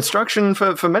an instruction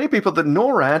for many people that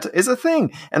NORAD is a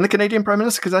thing, and the Canadian Prime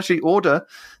Minister could actually order,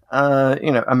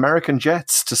 American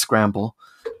jets to scramble,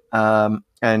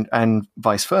 and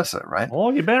vice versa, right?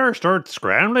 Oh, you better start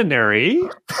scrambling there, eh?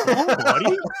 Oh,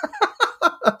 buddy!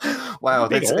 Wow,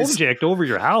 big object over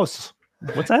your house.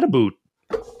 What's that about?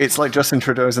 It's like Justin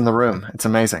Trudeau's in the room. It's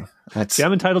amazing. See,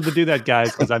 I'm entitled to do that,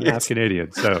 guys, because I'm half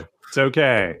Canadian, so it's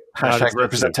okay. Hashtag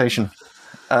representation.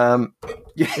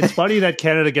 It's funny that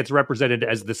Canada gets represented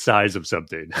as the size of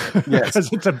something,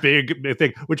 because it's a big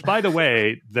thing, which, by the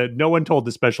way, no one told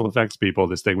the special effects people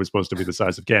this thing was supposed to be the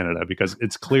size of Canada, because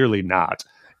it's clearly not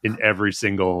in every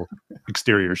single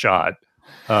exterior shot.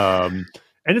 And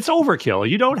it's overkill.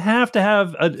 You don't have to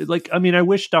have I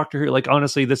wish Doctor Who,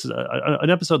 honestly, this is an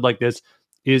episode like this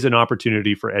is an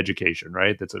opportunity for education,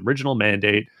 right? That's an original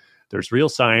mandate. There's real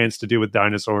science to do with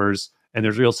dinosaurs, and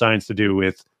there's real science to do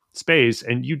with space,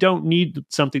 and you don't need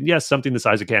something the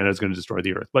size of Canada is going to destroy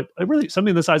the Earth, but really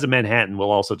something the size of Manhattan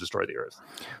will also destroy the Earth.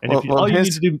 And all you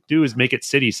need to do is make it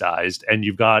city-sized, and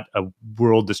you've got a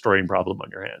world-destroying problem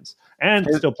on your hands, and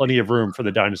still plenty of room for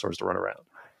the dinosaurs to run around.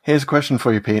 Here's a question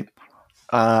for you, Pete.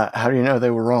 How do you know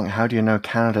they were wrong? How do you know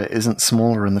Canada isn't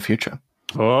smaller in the future?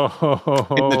 In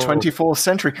the 24th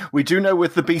century, we do know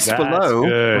with the Beast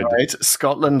Below, right?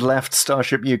 Scotland left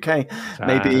Starship UK.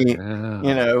 Maybe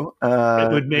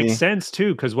it would make sense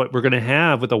too, because what we're going to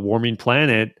have with a warming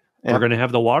planet, we're going to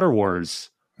have the water wars.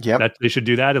 Yep. That they should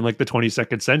do that in the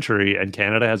 22nd century, and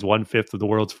Canada has 1/5 of the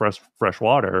world's fresh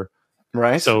water.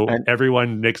 Right. So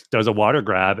everyone does a water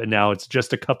grab, and now it's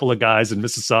just a couple of guys in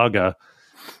Mississauga.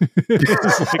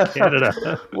 Like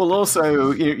Canada. Well,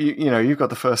 also, you've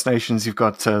got the First Nations, you've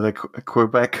got the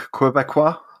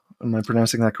Quebecois. Am I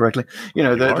pronouncing that correctly?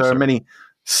 There are many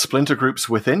splinter groups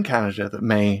within Canada that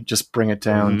may just bring it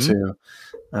down to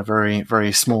a very,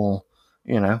 very small,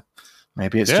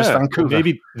 maybe it's just Vancouver.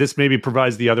 Maybe this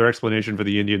provides the other explanation for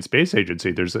the Indian Space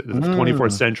Agency. The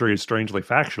 24th century is strangely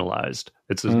factionalized.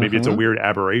 Maybe it's a weird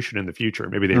aberration in the future.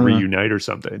 Maybe they reunite or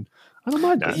something. I don't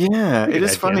mind that. Yeah, it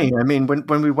is funny. I mean,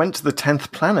 when we went to the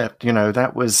 10th planet,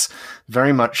 that was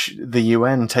very much the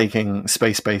UN taking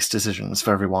space-based decisions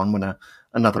for everyone when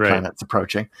another planet's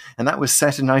approaching. And that was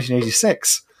set in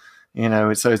 1986.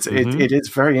 So it is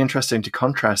very interesting to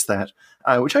contrast that,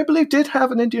 which I believe did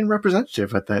have an Indian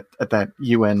representative at that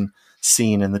UN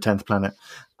scene in the 10th planet.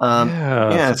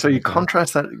 So you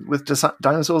contrast that with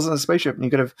dinosaurs in a spaceship, and you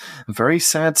get a very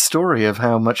sad story of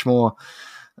how much more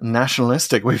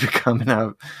nationalistic we've become in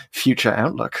our future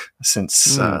outlook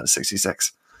since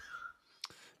 66.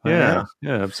 Yeah,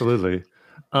 absolutely.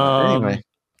 Anyway,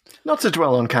 Not to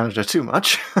dwell on Canada too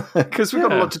much, because we've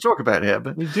got a lot to talk about here.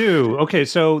 But we do. Okay,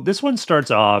 so this one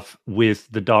starts off with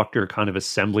the Doctor kind of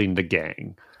assembling the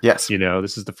gang. Yes.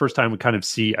 This is the first time we kind of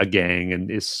see a gang,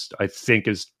 and I think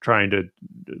is trying to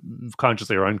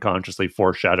consciously or unconsciously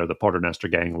foreshadow the Paternoster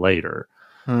gang later.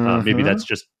 Maybe that's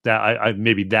just that.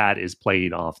 Maybe that is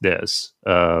playing off this.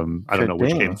 I don't know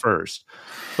which came first,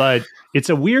 but it's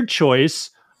a weird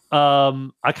choice.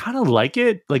 I kind of like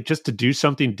it, like just to do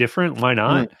something different. Why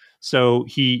not? So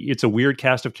it's a weird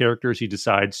cast of characters he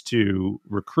decides to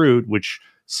recruit, which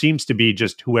seems to be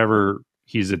just whoever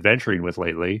he's adventuring with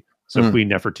lately. So Queen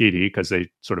Nefertiti, because they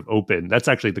sort of open. That's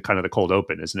actually the kind of the cold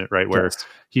open, isn't it? Right, where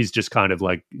he's just kind of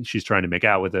like she's trying to make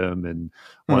out with him and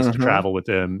wants to travel with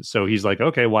him. So he's like,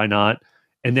 okay, why not?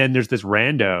 And then there's this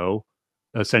rando,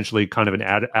 essentially kind of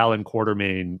an Alan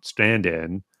Quatermain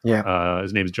stand-in. Yeah,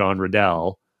 his name's John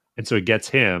Riddell, and so he gets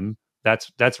him.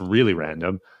 That's really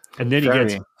random. And then he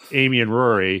gets Amy and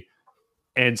Rory,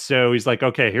 and so he's like,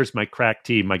 okay, here's my crack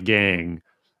team, my gang.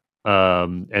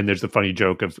 And there's the funny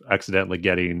joke of accidentally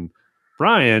getting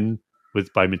Brian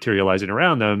by materializing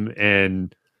around them,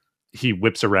 and he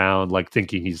whips around like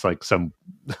thinking he's like some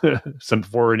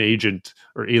foreign agent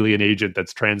or alien agent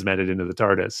that's transmitted into the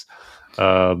TARDIS.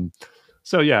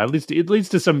 So yeah, at least it leads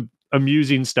to some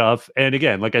amusing stuff. And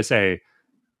again, like I say,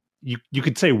 you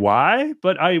could say why,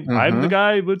 but I'm the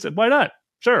guy who would say, why not?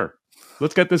 Sure.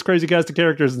 Let's get this crazy cast of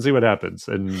characters and see what happens.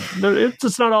 And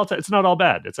it's not all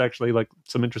bad. It's actually like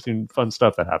some interesting, fun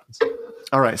stuff that happens.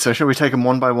 All right. So should we take them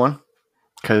one by one?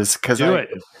 Because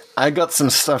I got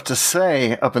some stuff to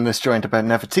say up in this joint about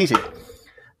Nefertiti.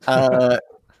 Are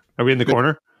we in the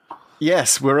corner?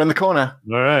 Yes, we're in the corner.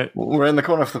 All right. We're in the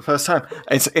corner for the first time.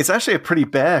 It's actually a pretty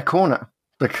bare corner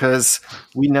because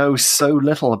we know so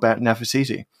little about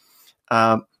Nefertiti.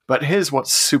 But here's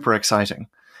what's super exciting.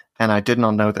 And I did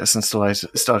not know this until I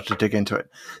started to dig into it.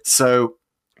 So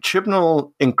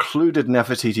Chibnall included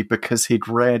Nefertiti because he'd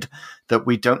read that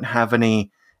we don't have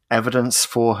any evidence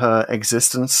for her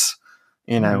existence,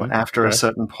 after a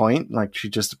certain point. Like, she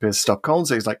just appears stop cold.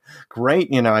 So he's like,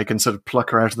 great, I can sort of pluck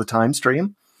her out of the time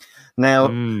stream. Now,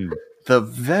 the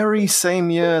very same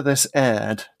year this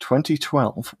aired,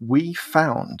 2012, we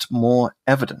found more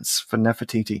evidence for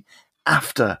Nefertiti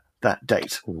after that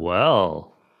date.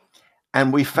 Well...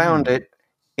 And we found it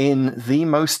in the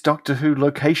most Doctor Who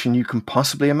location you can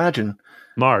possibly imagine.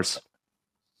 Mars.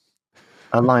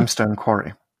 A limestone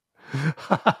quarry.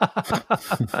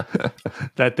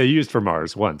 That they used for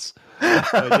Mars once.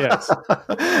 Yes.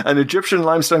 An Egyptian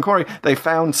limestone quarry. They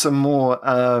found some more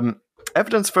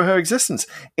evidence for her existence.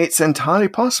 It's entirely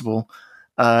possible,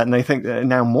 and they think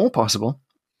now more possible,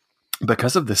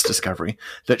 because of this discovery,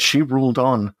 that she ruled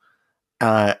on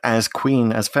as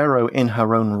queen, as pharaoh in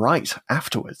her own right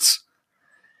afterwards.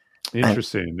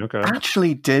 Interesting. Okay.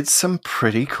 Actually did some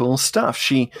pretty cool stuff.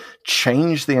 She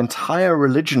changed the entire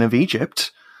religion of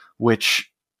Egypt,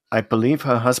 which I believe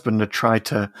her husband had tried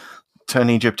to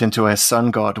turn Egypt into a sun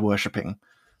god worshipping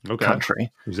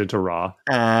country. He was into Ra.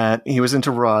 He was into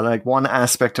Ra. Like, one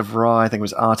aspect of Ra, I think,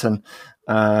 was Aten.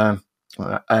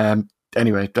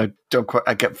 Anyway,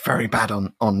 I get very bad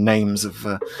on names of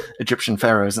Egyptian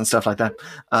pharaohs and stuff like that.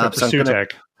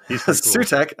 Sutek. He's cool.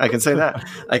 Sutek, I can say that.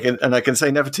 I can say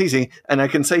Nefertiti, and I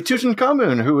can say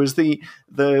Tutankhamun, who was the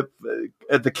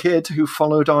kid who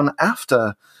followed on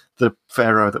after the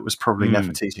pharaoh that was probably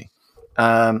Nefertiti.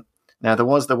 Now there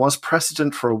was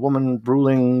precedent for a woman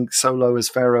ruling solo as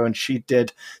pharaoh, and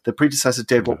the predecessor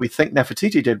did what we think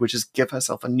Nefertiti did, which is give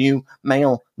herself a new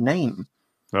male name.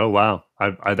 Oh, wow.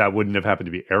 That wouldn't have happened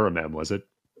to be Aramem, was it?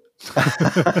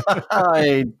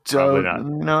 I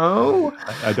don't know.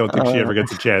 I don't think she ever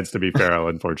gets a chance to be pharaoh,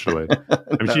 unfortunately.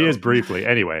 I mean, she is briefly.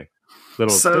 Anyway,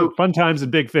 little fun times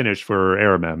and Big Finish for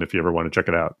Aramem if you ever want to check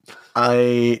it out.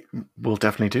 I will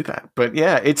definitely do that. But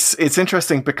yeah, it's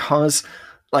interesting because,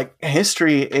 like,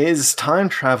 history is time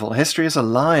travel. History is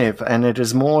alive, and it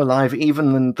is more alive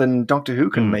even than Doctor Who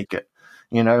can make it.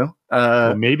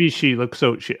 Well, maybe she looks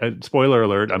so. Spoiler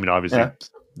alert. I mean, obviously, it's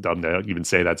dumb to even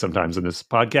say that sometimes in this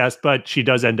podcast, but she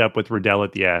does end up with Riddell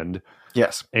at the end.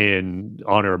 Yes, in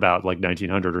honor about like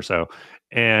 1900 or so,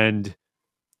 and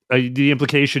the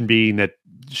implication being that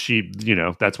she,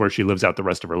 that's where she lives out the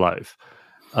rest of her life,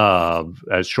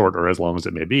 as short or as long as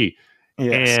it may be.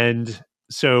 Yes. And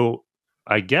so,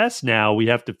 I guess now we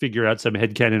have to figure out some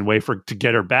headcanon way to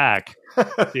get her back.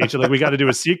 Like, we got to do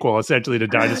a sequel essentially to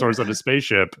Dinosaurs on a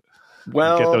Spaceship.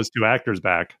 Well, get those two actors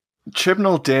back.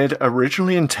 Chibnall did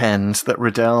originally intend that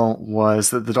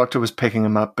the Doctor was picking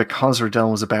him up because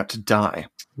Riddell was about to die.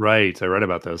 Right, I read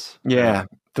about this. Yeah,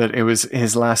 that it was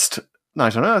his last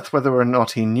night on Earth, whether or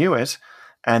not he knew it.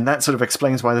 And that sort of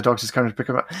explains why the Doctor's coming to pick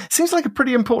him up. Seems like a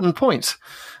pretty important point.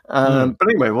 But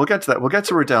anyway, we'll get to that. We'll get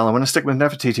to Riddell. I want to stick with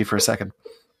Nefertiti for a second.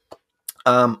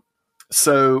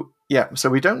 So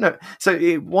we don't know. So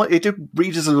it did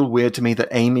read as a little weird to me that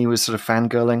Amy was sort of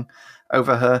fangirling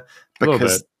over her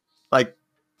because, like,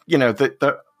 you know,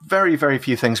 the very, very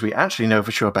few things we actually know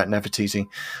for sure about Nefertiti.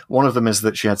 One of them is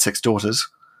that she had 6 daughters,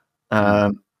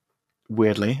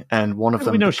 weirdly, and one of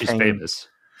them. We know she's famous.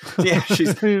 Yeah,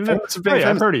 she's famous.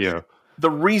 I've heard of you.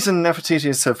 The reason Nefertiti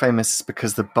is so famous is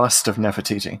because the bust of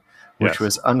Nefertiti, which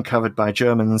was uncovered by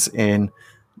Germans in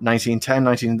 1910,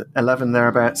 1911,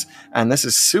 thereabouts. And this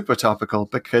is super topical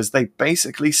because they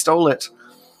basically stole it.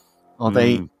 Or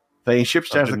they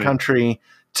shipped it out of the country,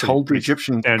 told the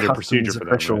Egyptian customs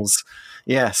officials.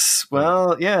 Yes,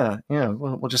 well, yeah.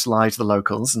 We'll just lie to the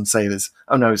locals and say this.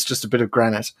 Oh, no, it's just a bit of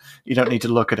granite. You don't need to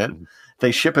look at it.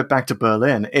 They ship it back to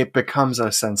Berlin. It becomes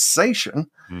a sensation.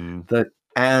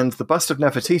 And the bust of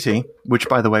Nefertiti, which,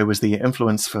 by the way, was the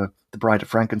influence for the Bride of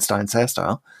Frankenstein's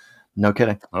hairstyle. No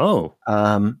kidding. Oh.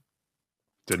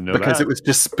 Didn't know because that. it was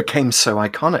just became so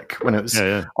iconic when it was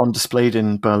on displayed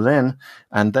in Berlin.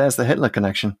 And there's the Hitler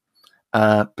connection.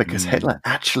 Because Hitler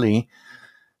actually,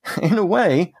 in a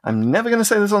way, I'm never going to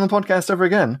say this on the podcast ever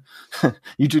again.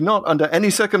 You do not, under any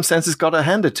circumstances, got to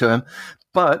hand it to him.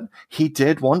 But he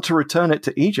did want to return it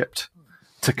to Egypt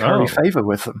to curry favor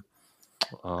with them.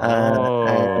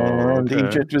 And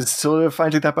Egypt was sort of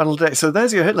fighting that battle today. So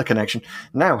there's your Hitler connection.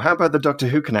 Now, how about the Doctor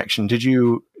Who connection? Did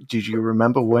you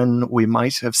remember when we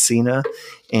might have seen her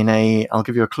in I'll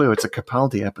give you a clue, it's a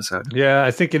Capaldi episode. Yeah,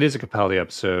 I think it is a Capaldi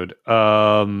episode.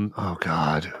 Oh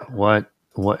God, what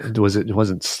was it? It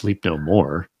wasn't Sleep No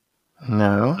More.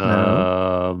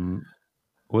 No.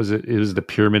 Was it? It was the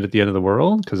pyramid at the end of the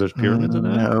world because there's pyramids in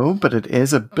that. No, but it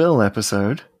is a Bill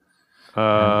episode.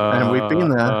 And we've been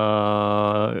there.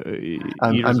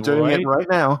 I'm doing it right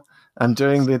now. I'm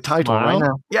doing the title right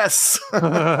now. Yes.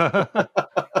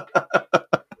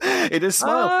 It is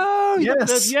Smile. Oh,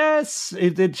 yes.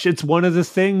 It's one of the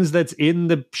things that's in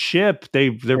the ship.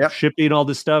 They're shipping all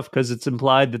this stuff because it's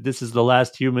implied that this is the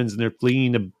last humans and they're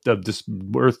fleeing of this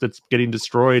Earth that's getting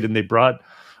destroyed, and they brought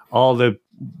all the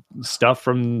stuff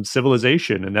from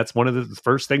civilization, and that's one of the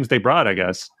first things they brought, I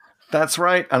guess. That's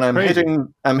right, and I'm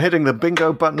hitting the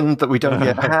bingo button that we don't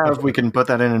yet have. We can put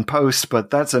that in post, but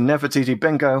that's a Nefertiti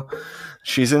bingo.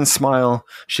 She's in Smile.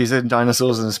 She's in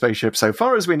Dinosaurs in a Spaceship. So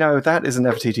far as we know, that is a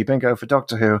Nefertiti bingo for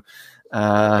Doctor Who.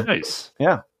 Nice.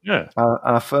 Yeah.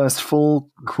 Our first full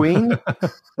queen.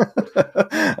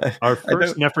 Our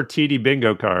first Nefertiti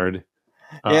bingo card.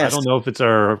 I don't know if it's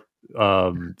our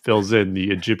fills in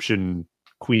the Egyptian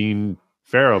queen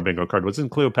Pharaoh bingo card. Wasn't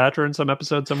Cleopatra in some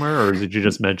episode somewhere, or did you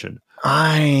just mention?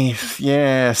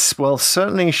 Yes. Well,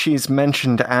 certainly she's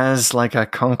mentioned as like a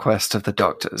conquest of the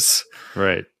Doctors.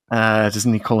 Right.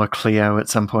 Doesn't he call her Cleo at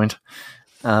some point?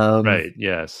 Right.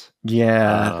 Yes.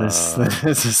 Yeah.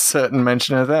 There's a certain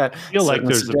mention of that. I feel like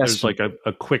there's like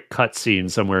a quick cut scene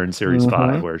somewhere in series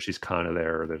 5 where she's kind of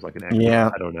there. Or there's like an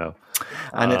extra, I don't know.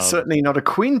 And it's certainly not a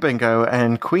Queen bingo.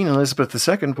 And Queen Elizabeth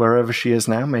II, wherever she is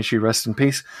now, may she rest in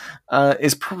peace,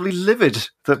 is probably livid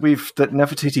that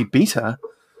Nefertiti beat her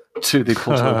to the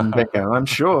Portal bingo. I'm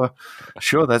sure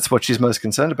that's what she's most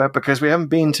concerned about, because we haven't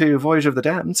been to Voyage of the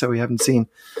Damned, so we haven't seen,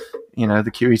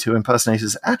 the QE2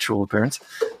 impersonator's actual appearance.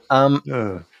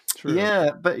 True. Yeah,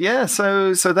 but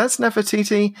so that's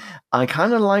Nefertiti. I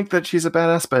kind of like that she's a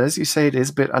badass, but as you say, it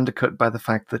is a bit undercut by the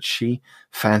fact that she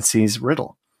fancies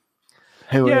Riddle.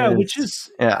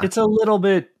 It's a little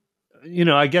bit,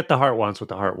 I get the heart wants what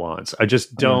the heart wants. I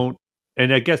just don't.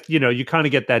 And I guess, you kind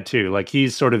of get that too. Like,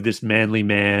 he's sort of this manly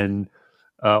man,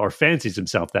 or fancies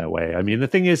himself that way. I mean, the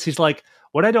thing is, he's like,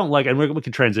 what I don't like, and we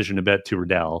can transition a bit to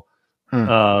Riddell,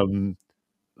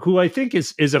 who I think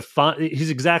is he's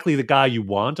exactly the guy you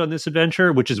want on this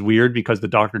adventure, which is weird because the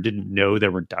Doctor didn't know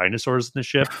there were dinosaurs in the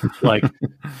ship. Like,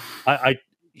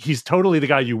 he's totally the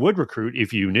guy you would recruit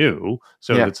if you knew.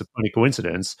 So it's a funny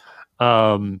coincidence.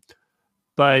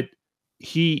 But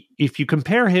if you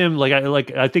compare him,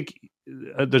 I think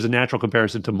there's a natural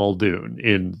comparison to Muldoon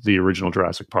in the original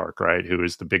Jurassic Park, right? Who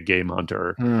is the big game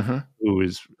hunter,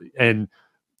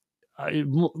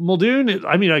 Muldoon,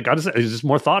 I mean, I gotta say, he's just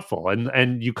more thoughtful,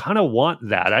 and you kind of want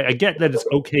that. I get that it's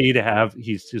okay to have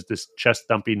he's this chest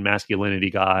thumping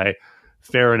masculinity guy,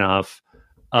 fair enough,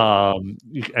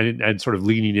 and sort of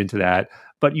leaning into that.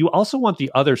 But you also want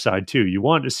the other side too. You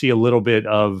want to see a little bit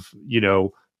of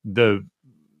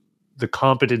the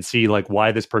competency, like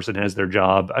why this person has their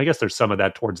job. I guess there's some of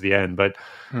that towards the end, but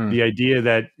the idea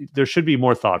that there should be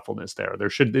more thoughtfulness there.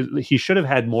 He should have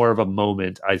had more of a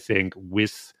moment, I think,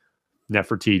 with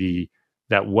Nefertiti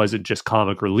that wasn't just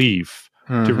comic relief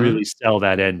to really sell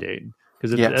that ending.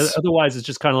 Because otherwise it's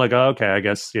just kind of like, oh, okay, I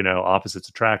guess, opposites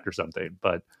attract or something.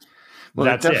 But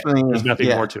that's it. There's nothing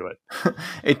more to it.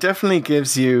 It definitely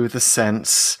gives you the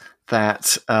sense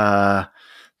that,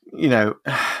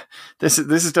 this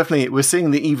is definitely, we're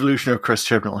seeing the evolution of Chris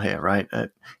Chibnall here, right?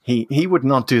 He would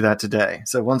not do that today.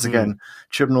 So once again,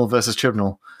 Chibnall versus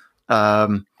Chibnall.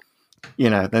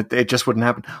 That it just wouldn't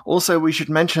happen. Also, we should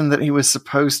mention that he was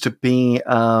supposed to be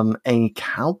a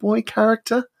cowboy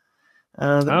character.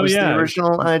 That was the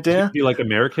original idea. Be like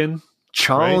American.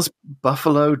 Charles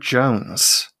Buffalo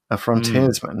Jones, a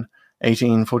frontiersman,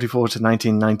 1844 to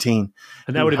 1919.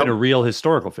 And that would have been a real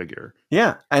historical figure.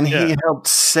 Yeah, and he helped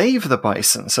save the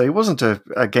bison. So he wasn't a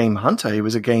game hunter, he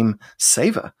was a game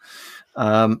saver.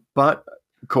 But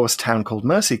of course, Town Called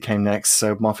Mercy came next,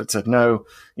 so Moffat said no,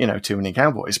 too many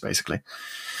cowboys, basically.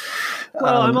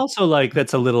 Well, I'm also like,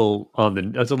 that's a little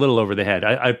over the head.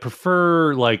 I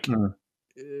prefer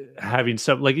having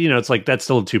some, it's like, that's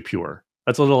a little too pure.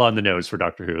 That's a little on the nose for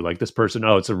Doctor Who. Like, this person,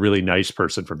 it's a really nice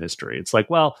person from history. It's like,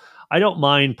 well, I don't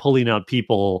mind pulling out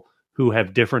people who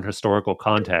have different historical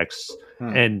contexts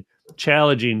and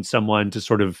challenging someone to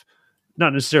sort of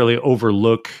not necessarily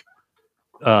overlook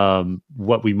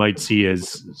what we might see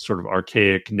as sort of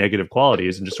archaic negative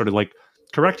qualities and just sort of like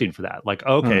correcting for that. Like,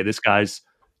 okay, this guy's,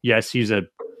 yes, he's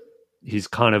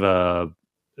kind of a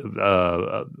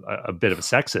bit of a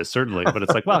sexist, certainly, but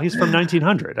it's like, well, he's from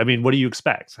 1900. I mean, what do you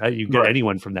expect? You get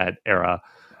anyone from that era,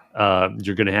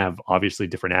 you're going to have obviously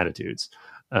different attitudes.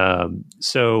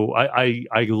 So I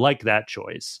like that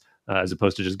choice as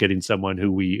opposed to just getting someone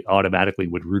who we automatically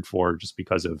would root for just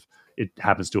because of it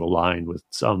happens to align with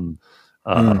some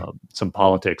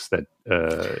politics that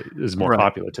is more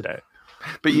popular today.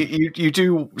 But you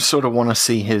do sort of want to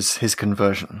see his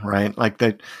conversion, right? Like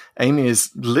that Amy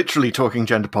is literally talking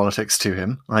gender politics to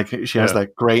him. Like she has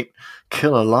that great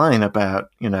killer line about,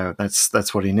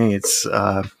 that's what he needs,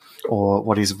 or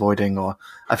what he's avoiding, or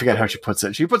I forget how she puts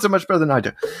it. She puts it much better than I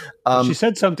do. She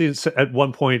said something at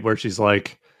one point where she's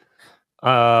like,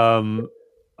 I'm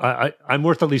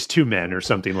worth at least 2 men or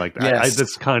something like that. Yes.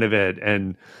 That's kind of it.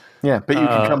 And yeah, but you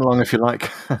can come along if you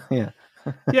like. Yeah.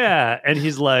 Yeah, and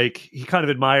he's like, he kind of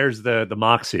admires the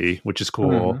moxie, which is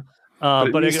cool.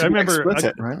 But I remember,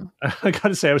 I got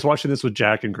to say, I was watching this with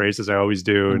Jack and Grace, as I always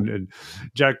do, and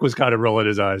Jack was kind of rolling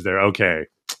his eyes there. Okay,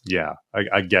 yeah,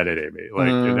 I get it, Amy.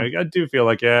 Like, I do feel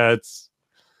like, I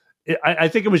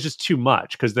think it was just too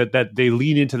much because that they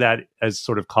lean into that as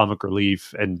sort of comic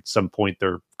relief, and some point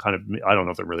they're kind of, I don't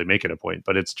know if they're really making a point,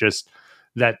 but it's just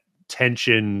that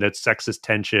tension, that sexist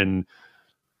tension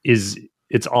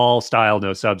it's all style,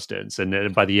 no substance.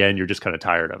 And by the end, you're just kind of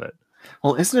tired of it.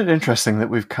 Well, isn't it interesting that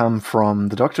we've come from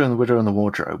The Doctor and the Widow and the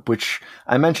Wardrobe, which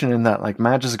I mentioned in that, like,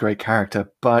 Madge is a great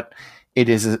character, but it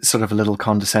is sort of a little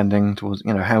condescending towards,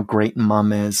 how great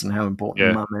Mum is and how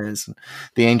important Mum is. And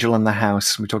the Angel in the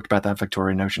House, we talked about that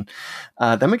Victorian notion.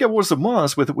 Then we get Wars of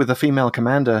Mars with a female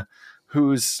commander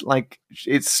who's, like,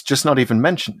 it's just not even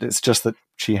mentioned. It's just that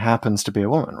she happens to be a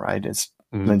woman, right? It's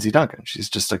Lindsay Duncan. She's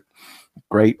just a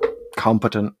great,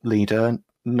 competent leader.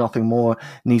 Nothing more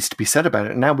needs to be said about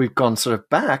it. And now we've gone sort of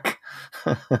back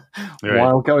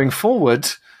while going forward,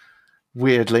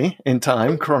 weirdly, in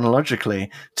time, chronologically,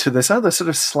 to this other sort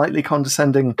of slightly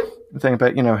condescending thing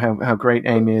about, how great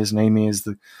Amy is, and Amy is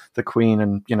the queen,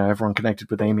 and, everyone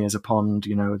connected with Amy as a pond,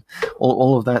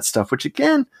 all of that stuff, which,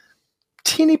 again,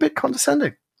 teeny bit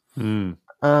condescending.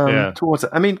 Towards it.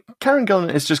 I mean, Karen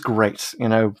Gillan is just great.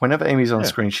 Whenever Amy's on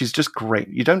screen, she's just great.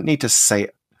 You don't need to say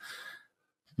it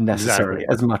necessarily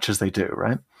as much as they do,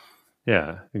 right?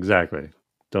 Yeah, exactly.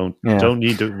 Don't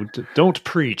need to don't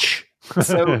preach.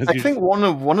 So I think one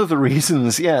of the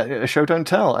reasons, show don't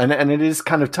tell, and it is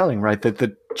kind of telling, right? That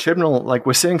the Chibnall, like,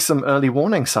 we're seeing some early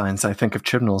warning signs, I think, of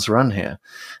Chibnall's run here.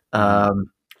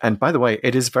 And by the way,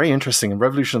 it is very interesting. In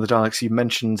Revolution of the Daleks, you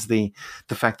mentioned the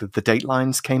fact that the date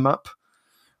lines came up,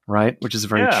 right? Which is a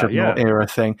very Chibnall era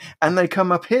thing. And they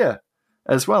come up here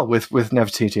as well with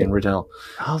Nefertiti and Riddell.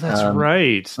 Oh, that's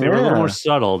right. They were a little more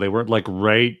subtle. They weren't like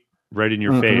right in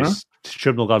your face.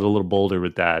 Chibnall got a little bolder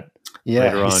with that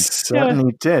later on. He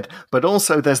certainly did. But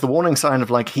also there's the warning sign of,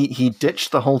 like, he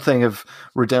ditched the whole thing of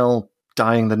Riddell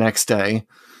dying the next day,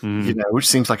 which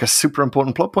seems like a super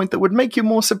important plot point that would make you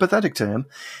more sympathetic to him.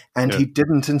 And he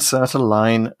didn't insert a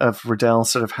line of Riddell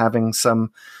sort of having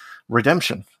some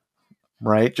redemption.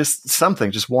 Right?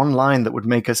 Just one line that would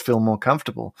make us feel more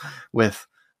comfortable with,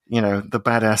 the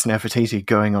badass Nefertiti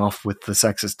going off with the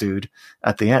sexist dude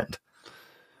at the end.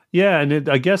 Yeah, and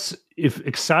I guess if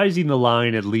excising the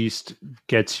line at least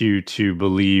gets you to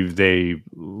believe they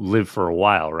live for a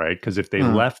while, right? Because if they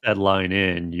left that line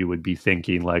in, you would be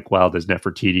thinking like, "Wow, does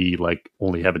Nefertiti like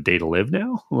only have a day to live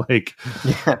now?" Like,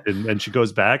 Yeah. and she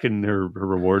goes back, and her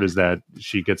reward is that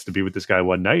she gets to be with this guy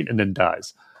one night and then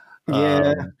dies.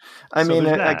 Yeah. I so mean,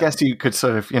 there's I that. guess you could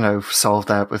sort of, solve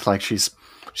that with like she's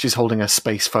holding a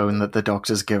space phone that the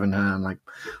doctor's given her, and like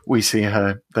we see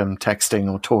them texting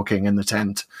or talking in the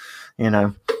tent.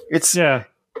 It's Yeah,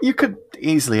 you could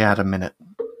easily add a minute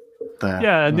there.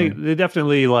 yeah, and they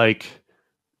definitely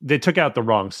they took out the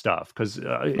wrong stuff because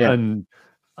and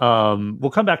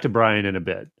we'll come back to Brian in a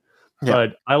bit. Yeah.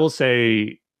 But I will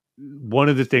say one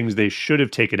of the things they should have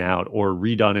taken out or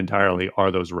redone entirely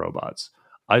are those robots.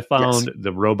 I found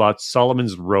the robots,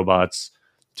 Solomon's robots,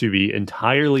 to be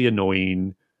entirely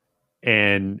annoying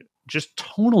and just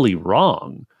tonally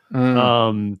wrong.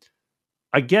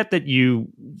 I get that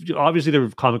obviously they're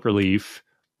comic relief.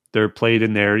 They're played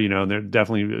in there, and they're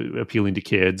definitely appealing to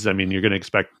kids. I mean, you're going to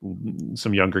expect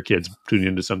some younger kids tuning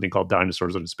into something called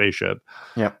Dinosaurs on a Spaceship.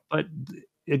 Yeah. But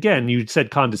again, you said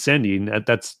condescending.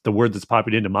 That's the word that's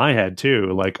popping into my head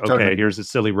too. Like, okay, Totally. Here's a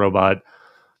silly robot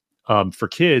for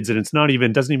kids, and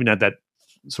doesn't even have that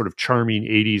sort of charming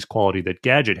 80s quality that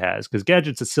Gadget has, because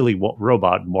Gadget's a silly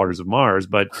robot in Waters of Mars,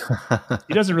 but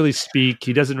he doesn't really speak.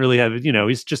 He doesn't really have,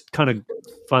 he's just kind of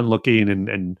fun looking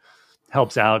and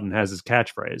helps out and has his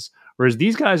catchphrase. Whereas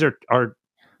these guys are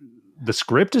the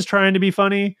script is trying to be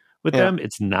funny with them.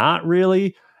 It's not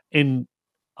really. And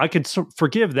I can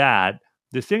forgive that.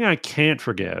 The thing I can't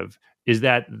forgive is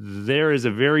that there is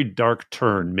a very dark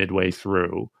turn midway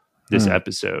through this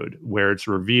episode where it's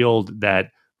revealed that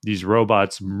these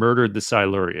robots murdered the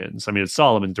Silurians. I mean, it's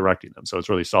Solomon directing them, so it's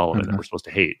really Solomon that we're supposed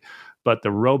to hate. But the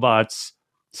robots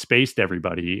spaced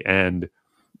everybody and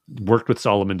worked with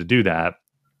Solomon to do that.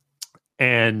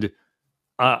 And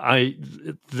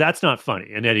that's not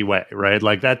funny in any way, right?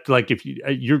 Like that, like if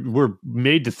we're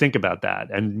made to think about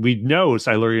that, and we know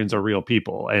Silurians are real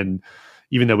people, and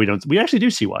even though we actually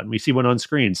do see one. We see one on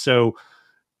screen. So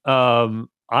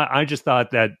I just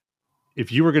thought that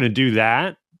if you were going to do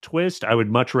that twist, I would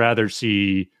much rather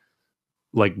see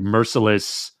like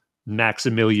merciless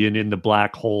Maximilian in the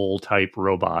black hole type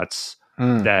robots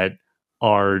that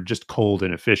are just cold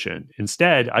and efficient.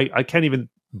 Instead, I can't even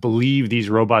believe these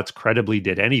robots credibly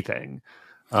did anything.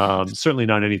 Certainly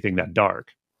not anything that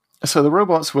dark. So the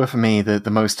robots were for me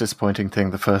the most disappointing thing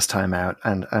the first time out,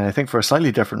 and I think for a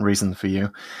slightly different reason for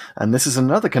you. And this is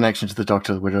another connection to the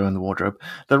Doctor, the Widow, and the Wardrobe.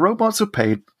 The robots were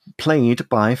played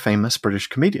by famous British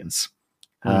comedians.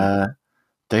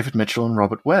 David Mitchell and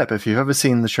Robert Webb. If you've ever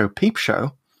seen the show Peep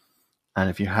Show, and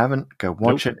if you haven't, go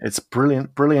watch it. It's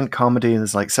brilliant, brilliant comedy.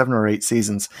 There's like 7 or 8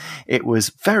 seasons. It was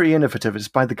very innovative. It's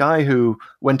by the guy who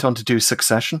went on to do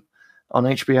Succession on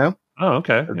HBO. Oh,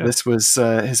 okay. Yeah. This was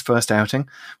his first outing,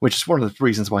 which is one of the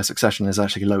reasons why Succession is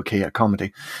actually low-key a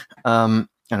comedy. And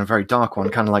a very dark one,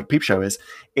 kind of like Peep Show is.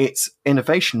 Its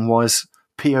innovation was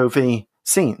POV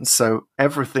scenes. So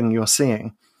everything you're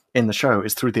seeing in the show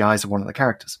is through the eyes of one of the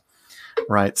characters.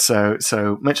 Right, so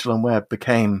Mitchell and Webb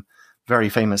became very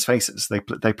famous faces.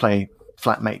 They play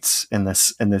flatmates in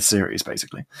this series,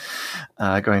 basically,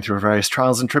 going through various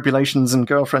trials and tribulations and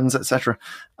girlfriends, etc.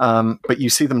 But you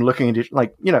see them looking at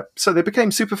it so they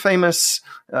became super famous,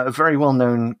 very well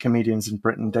known comedians in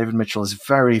Britain. David Mitchell is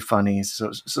very funny. He's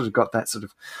sort of got that sort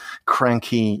of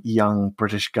cranky young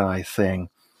British guy thing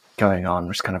going on,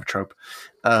 which is kind of a trope.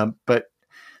 But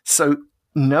so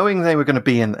knowing they were going to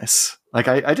be in this. Like,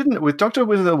 I didn't, with Doctor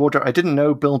with the Wardrobe, I didn't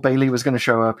know Bill Bailey was going to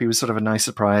show up. He was sort of a nice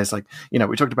surprise. Like, we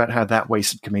talked about how that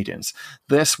wasted comedians.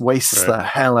 This wastes the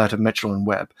hell out of Mitchell and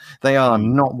Webb. They are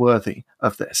not worthy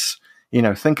of this.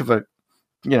 Think of a,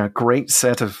 great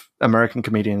set of American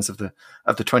comedians of the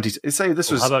 20s. Say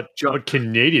this was... How about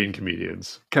Canadian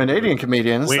comedians? Canadian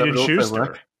comedians. Wayne and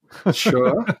Schuster.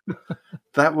 Sure.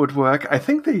 That would work. I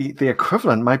think the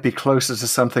equivalent might be closer to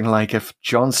something like if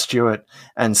Jon Stewart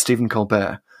and Stephen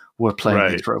Colbert were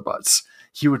playing these robots.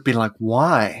 You would be like,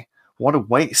 why? What a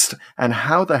waste. And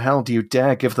how the hell do you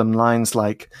dare give them lines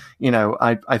like,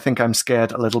 I think I'm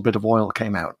scared a little bit of oil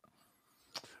came out.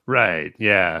 Right,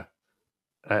 yeah.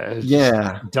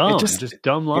 Dumb. Just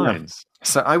dumb lines.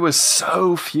 So I was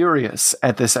so furious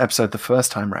at this episode the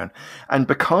first time round. And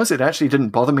because it actually didn't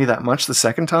bother me that much the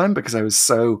second time, because I was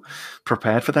so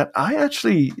prepared for that, I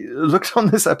actually looked on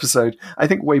this episode, I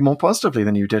think, way more positively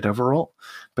than you did overall.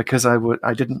 Because I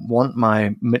didn't want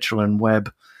my Mitchell and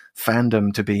Webb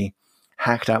fandom to be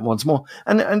hacked at once more.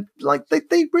 And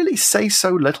they really say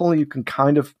so little, you can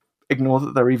kind of ignore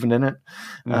that they're even in it.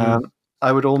 Mm-hmm.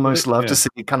 I would almost love to see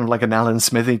kind of like an Alan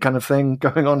Smithy kind of thing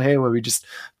going on here, where we just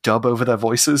dub over their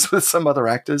voices with some other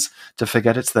actors to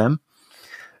forget it's them.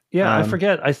 Yeah, I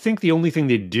forget. I think the only thing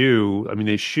they do, I mean,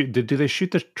 they shoot. Do they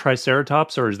shoot the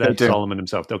Triceratops, or is that Solomon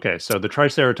himself? Okay, so the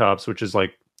Triceratops, which is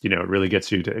like, it really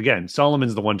gets you to, again,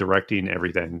 Solomon's the one directing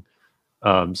everything,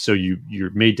 so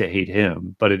you're made to hate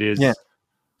him. But it is,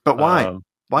 But why?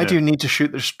 Why do you need to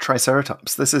shoot the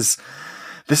Triceratops? This is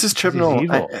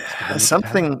Chibnall.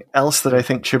 Something else that I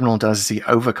think Chibnall does is he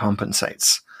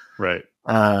overcompensates. Right.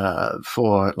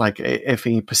 For like if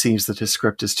he perceives that his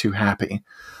script is too happy.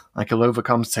 Like he'll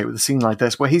overcompensate with a scene like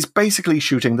this where he's basically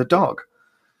shooting the dog.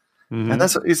 Mm-hmm. And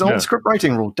that's his old script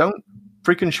writing rule. Don't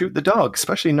freaking shoot the dog,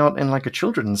 especially not in like a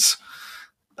children's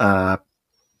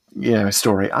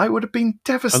story. I would have been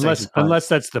devastated. Unless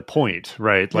that's the point,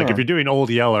 right? Like if you're doing Old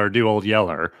Yeller, do Old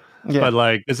Yeller. Yeah. But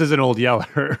like this isn't Old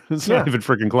Yeller. It's not even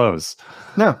freaking close.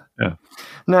 No. Yeah.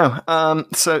 No.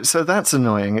 So that's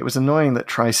annoying. It was annoying that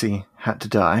Tracy had to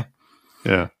die.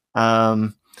 Yeah.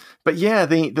 But yeah,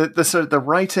 the sort of the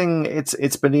writing, it's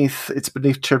beneath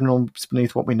Chibnall, it's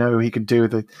beneath what we know he can do.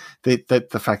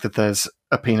 The fact that there's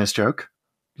a penis joke,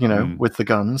 with the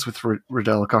guns, with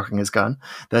Riddell cocking his gun.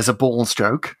 There's a balls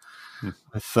joke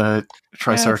with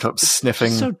Triceratops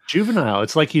sniffing. It's so juvenile.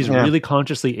 It's like he's really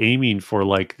consciously aiming for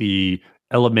like the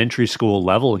elementary school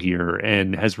level here,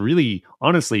 and has really,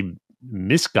 honestly,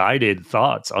 misguided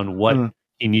thoughts on what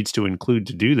he needs to include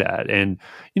to do that. And,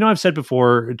 I've said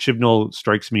before, Chibnall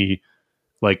strikes me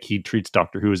like he treats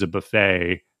Doctor Who as a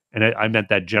buffet. And I meant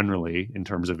that generally in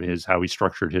terms of how he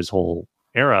structured his whole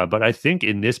era. But I think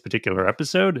in this particular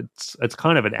episode, it's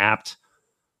kind of an apt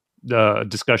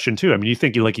discussion too. I mean, you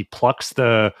think he plucks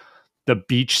the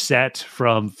beach set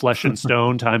from Flesh and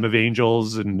Stone, Time of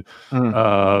Angels, and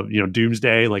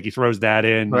Doomsday. Like he throws that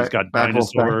in. Right. He's got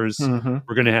dinosaurs.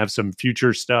 We're going to have some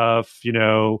future stuff.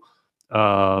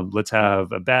 Let's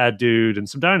have a bad dude and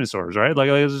some dinosaurs, right? Like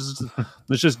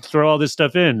let's just throw all this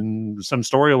stuff in. Some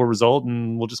story will result,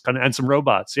 and we'll just kind of, and some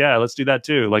robots. Yeah, let's do that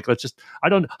too. Like let's just. I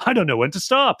don't know when to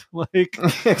stop. Like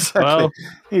exactly. Well,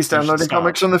 he's downloading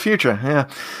comics from the future.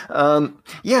 Yeah.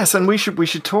 Yes, and we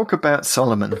should talk about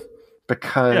Solomon,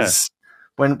 because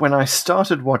when I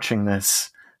started watching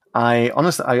this, I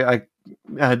honestly I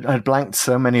had blanked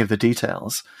so many of the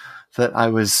details that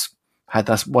I had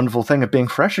that wonderful thing of being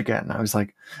fresh again. I was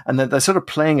like, and they're sort of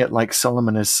playing it like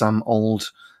Solomon is some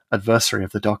old adversary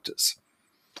of the Doctor's,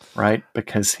 right?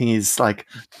 Because he's like,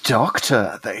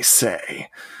 Doctor, they say.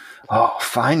 Oh,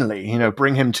 finally,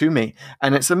 bring him to me.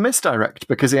 And it's a misdirect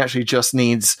because he actually just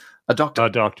needs a doctor. A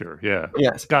doctor, yeah.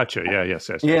 Yes. Gotcha, yeah, yes.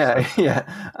 Yeah.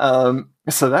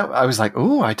 So that I was like,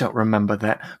 oh, I don't remember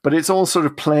that. But it's all sort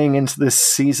of playing into this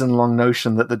season-long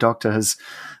notion that the Doctor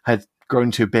had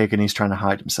grown too big and he's trying to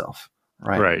hide himself.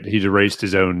 Right. He'd erased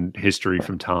his own history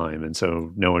from time, and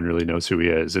so no one really knows who he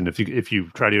is. And if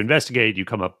you try to investigate, you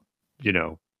come up,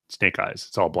 snake eyes.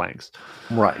 It's all blanks.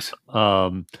 Right.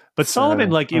 But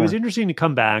Solomon, it was interesting to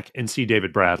come back and see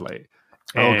David Bradley.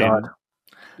 And, God.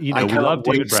 We love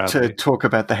David Bradley. To talk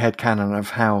about the headcanon of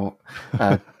how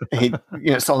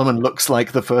Solomon looks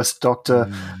like the first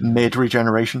Doctor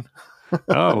mid-regeneration.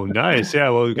 Oh, nice. Yeah,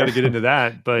 well, we've got to get into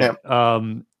that. But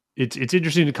it's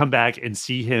interesting to come back and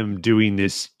see him doing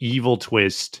this evil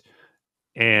twist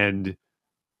and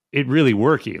it really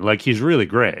working. Like he's really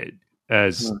great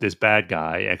as this bad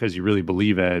guy because you really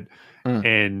believe it.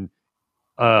 And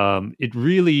it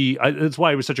really, that's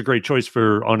why it was such a great choice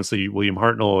for, honestly, William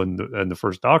Hartnell and the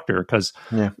first Doctor, because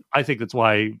I think that's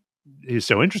why he's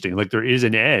so interesting. Like there is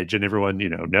an edge, and everyone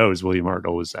knows William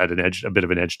Hartnell was at an edge, a bit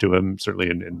of an edge to him, certainly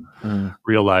in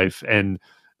real life, and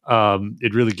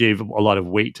it really gave a lot of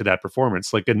weight to that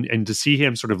performance. Like and to see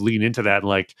him sort of lean into that, and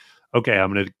like, okay,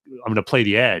 I'm gonna play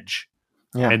the edge,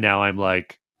 and now I'm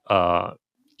like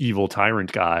evil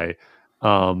tyrant guy.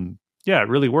 It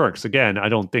really works. Again, I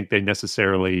don't think they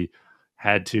necessarily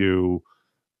had to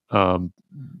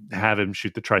have him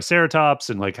shoot the Triceratops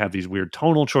and like have these weird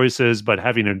tonal choices, but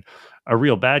having a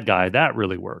real bad guy, that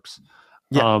really works.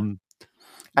 And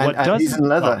he's in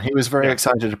leather. He was very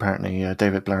excited, apparently,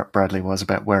 David Bradley was,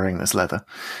 about wearing this leather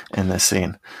in this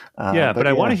scene. But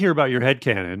I want to hear about your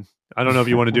headcanon. I don't know if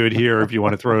you want to do it here or if you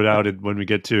want to throw it out when we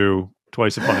get to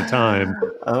Twice Upon a Time.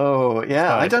 Oh,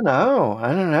 yeah. I don't know.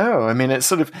 I mean,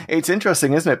 it's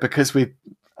interesting, isn't it? Because we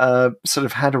sort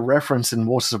of had a reference in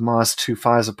Waters of Mars to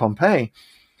Fires of Pompeii,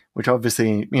 which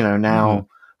obviously, now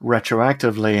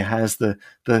retroactively has the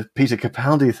Peter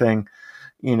Capaldi thing,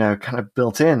 kind of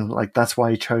built in. Like, that's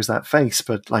why he chose that face.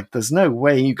 But, like, there's no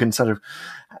way you can sort of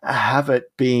have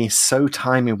it be so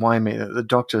timey-wimey that the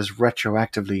Doctor's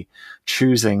retroactively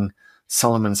choosing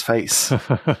Solomon's face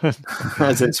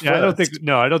as its Yeah, first.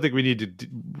 I don't think we need to.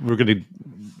 We're going to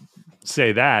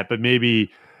say that, but maybe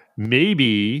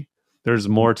there's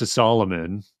more to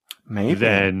Solomon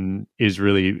than is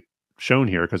really shown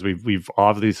here, because we've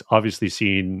obviously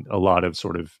seen a lot of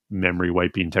sort of memory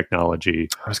wiping technology.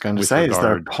 I was going to say, is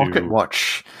there a pocket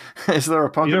watch? Is there a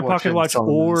pocket watch? Pocket watch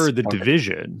or the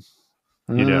Division,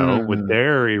 with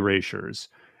their erasures,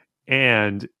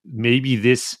 and maybe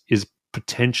this is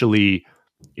potentially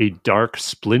a dark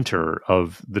splinter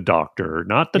of the Doctor,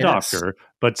 not the Doctor,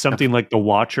 but something like the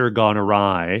Watcher gone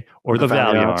awry, or the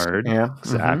Valeyard. Yeah,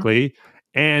 exactly.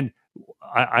 And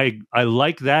I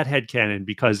like that headcanon,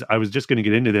 because I was just going to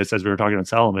get into this as we were talking on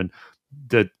Solomon.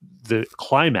 The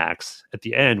climax at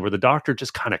the end where the Doctor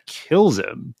just kind of kills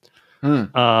him.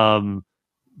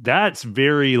 That's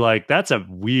very that's a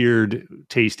weird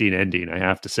tasting ending, I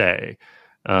have to say.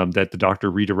 That the Doctor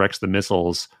redirects the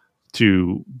missiles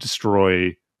to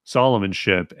destroy Solomon's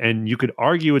ship, and you could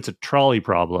argue it's a trolley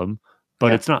problem,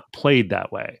 but it's not played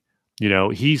that way.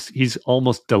 He's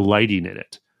almost delighting in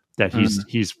it, that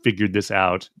he's figured this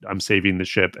out. I'm saving the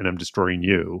ship and I'm destroying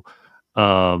you,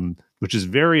 which is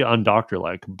very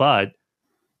undoctor-like. But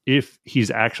if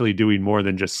he's actually doing more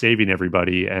than just saving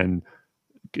everybody and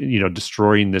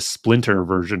destroying this splinter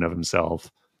version of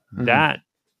himself, that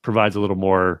provides a little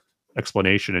more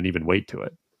explanation and even weight to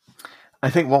it. I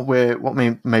think what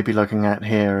we may be looking at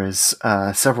here is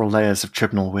several layers of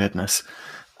Chibnall weirdness.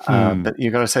 But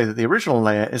you've got to say that the original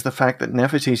layer is the fact that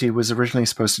Nefertiti was originally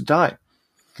supposed to die.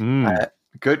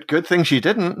 Good thing she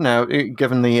didn't. Now,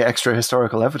 given the extra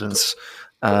historical evidence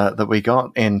that we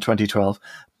got in 2012,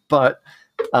 but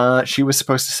she was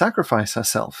supposed to sacrifice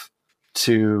herself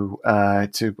to I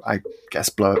guess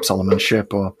blow up Solomon's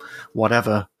ship or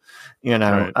whatever,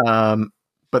 Right.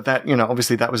 But that,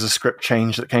 obviously that was a script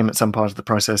change that came at some part of the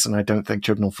process, and I don't think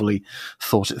Chibnall fully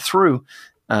thought it through.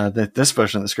 This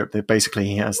version of the script, that basically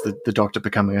he has the Doctor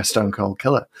becoming a stone cold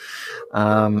killer.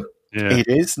 It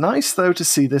is nice, though, to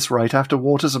see this right after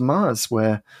Waters of Mars,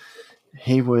 where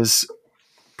he was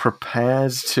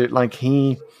prepared to,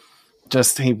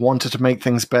 he wanted to make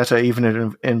things better, even if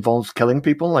it involved killing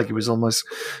people. He was almost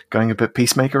going a bit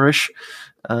peacemaker-ish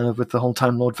with the whole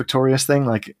Time Lord Victorious thing.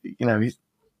 He's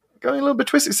going a little bit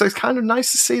twisted. So it's kind of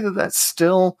nice to see that that's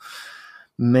still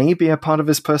maybe a part of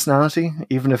his personality,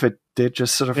 even if it did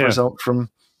just sort of result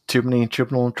from too many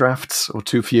Chibnall drafts or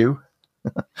too few.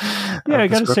 I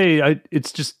gotta say,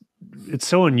 it's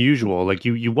so unusual.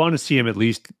 You want to see him at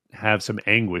least have some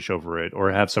anguish over it,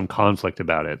 or have some conflict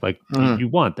about it. You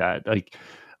want that.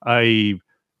 I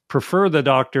prefer the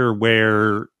Doctor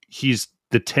where he's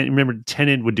remember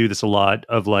Tennant would do this a lot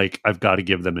of I've got to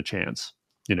give them a chance.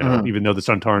 Even though the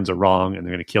Sontarans are wrong and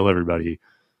they're going to kill everybody,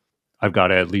 I've got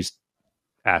to at least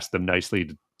ask them nicely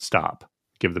to stop,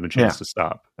 give them a chance to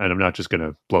stop, and I'm not just going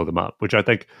to blow them up. Which I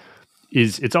think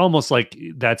it's almost like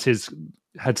that's his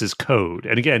code.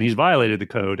 And again, he's violated the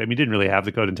code. I mean, he didn't really have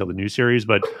the code until the new series,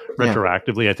 but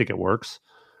retroactively, I think it works.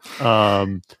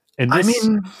 And this,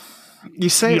 you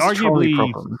say it's a trolley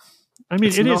problem. I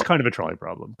mean, it is kind of a trolley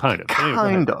problem, kind of.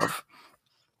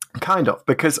 Kind of,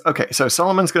 because so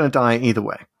Solomon's going to die either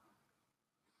way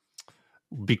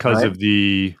because of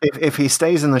the. If he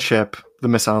stays in the ship, the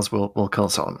missiles will kill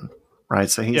Solomon, right?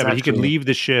 So but he could leave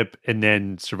the ship and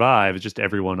then survive. It's just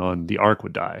everyone on the Ark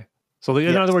would die. So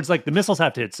in other words, the missiles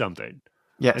have to hit something.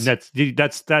 Yes, and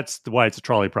that's why it's a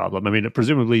trolley problem. I mean,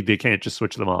 presumably they can't just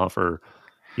switch them off or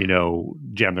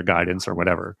jam their guidance or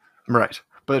whatever. Right.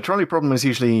 But a trolley problem is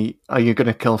usually, are you going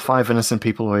to kill 5 innocent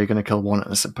people or are you going to kill 1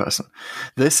 innocent person?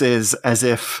 This is as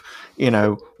if,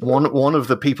 one of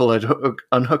the people had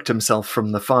unhooked himself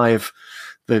from the 5,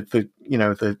 the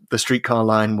streetcar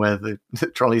line where the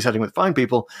trolley's heading with 5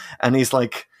 people, and he's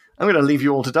like, I'm going to leave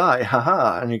you all to die,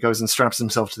 haha, and he goes and straps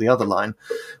himself to the other line,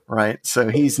 right? So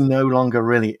he's no longer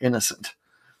really innocent.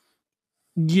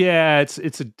 Yeah, it's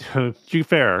a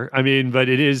fair. I mean, but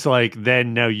it is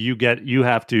then now you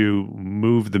have to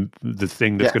move the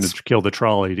thing that's going to kill the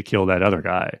trolley to kill that other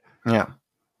guy. Yeah.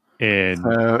 And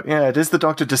it is the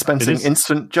Doctor dispensing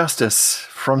instant justice,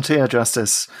 frontier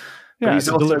justice. But he's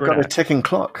also got a ticking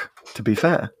clock, to be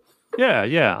fair.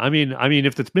 Yeah. I mean,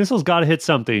 if the missile's got to hit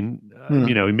something,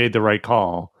 he made the right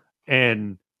call,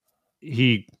 and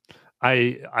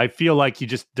I feel like he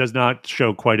just does not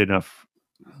show quite enough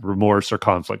remorse or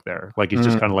conflict there. He's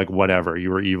just kind of whatever,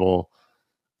 you were evil,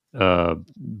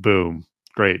 boom,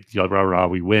 great, rah, rah,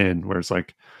 we win. Whereas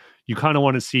you kind of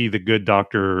want to see the good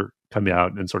Doctor come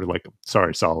out and sort of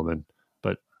sorry, Solomon,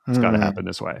 but it's got to happen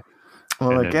this way.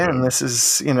 Well, and again, this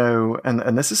is,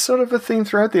 and this is sort of a theme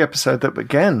throughout the episode that,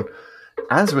 again,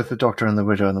 as with the Doctor and the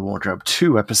Widow and the Wardrobe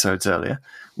 2 episodes earlier,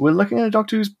 we're looking at a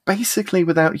Doctor who's basically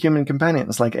without human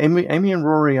companions. Like Amy and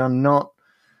Rory are not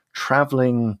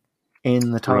traveling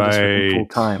in the TARDIS full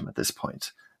time at this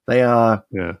point. They've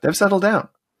settled down.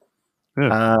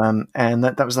 Yeah. And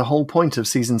that was the whole point of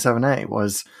season 7A,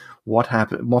 was what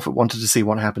happened. Moffat wanted to see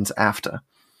what happens after,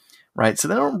 right? So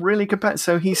they're not really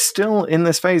so he's still in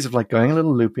this phase of like going a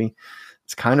little loopy.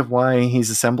 It's kind of why he's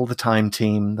assembled the time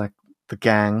team, like the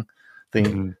gang,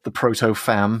 the proto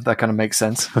fam. That kind of makes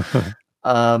sense.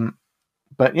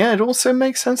 But yeah, it also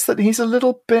makes sense that he's a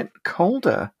little bit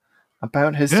colder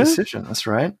about his decisions,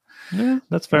 right? Yeah,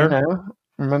 that's fair.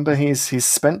 Remember, he's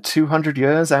spent 200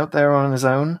 years out there on his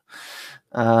own.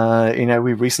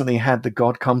 We recently had the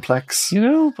God complex.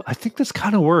 I think this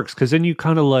kind of works, because then you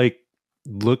kind of like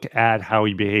look at how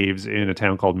he behaves in a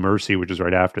town called Mercy, which is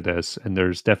right after this, and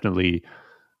there's definitely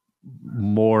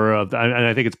more of that, and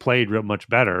I think it's played real much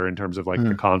better in terms of like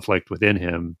the conflict within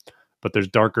him, but there's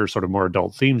darker, sort of more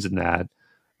adult themes in that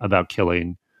about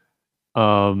killing.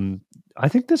 I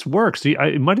think this works.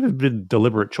 It might have been a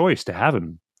deliberate choice to have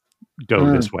him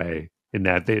go this way, in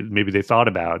that maybe they thought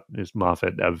about this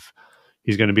Moffat of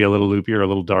he's going to be a little loopier, a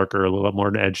little darker, a little more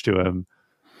an edge to him.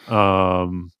 I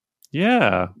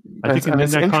think in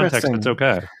that context it's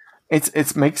okay.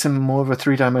 It makes him more of a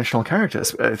three-dimensional character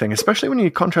thing, especially when you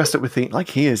contrast it with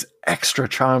he is extra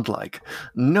childlike.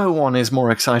 No one is more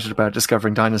excited about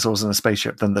discovering dinosaurs in a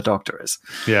spaceship than the Doctor is.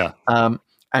 Yeah.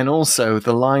 And also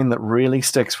the line that really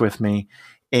sticks with me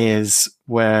is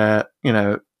where,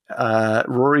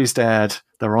 Rory's dad,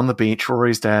 they're on the beach,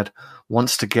 Rory's dad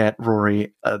wants to get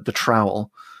Rory the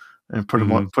trowel and put it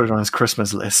on his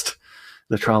Christmas list.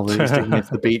 The trowel that he's taking it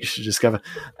to the beach to discover.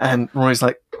 And Rory's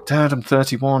like, Dad, I'm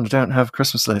 31, I don't have a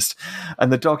Christmas list.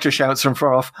 And the Doctor shouts from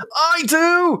far off, I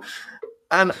do!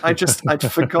 And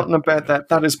I'd forgotten about that.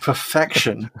 That is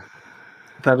perfection.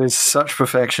 That is such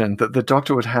perfection that the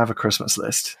Doctor would have a Christmas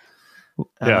list.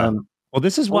 Yeah. Well,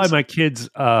 this is why my kids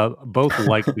both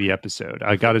liked the episode,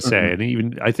 I got to say.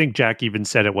 And I think Jack even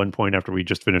said at one point after we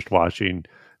just finished watching,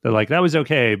 they're like, that was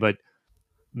okay, but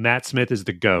Matt Smith is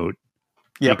the GOAT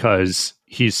because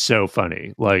he's so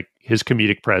funny. Like his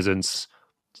comedic presence,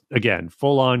 again,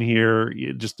 full on here,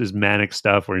 just this manic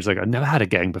stuff where he's like, I've never had a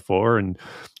gang before, and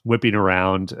whipping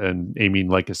around and aiming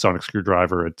like a sonic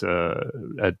screwdriver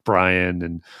at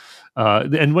Brian,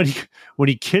 and when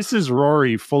he kisses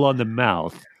Rory full on the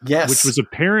mouth, which was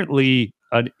apparently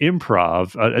an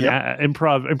improvised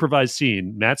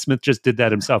scene. Matt Smith just did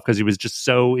that himself because he was just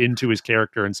so into his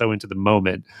character and so into the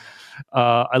moment.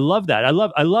 I love that. I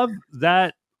love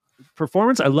that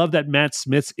performance. I love that Matt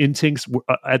Smith's instincts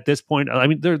at this point. I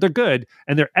mean, they're good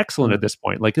and they're excellent at this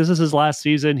point. Like this is his last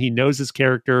season. He knows his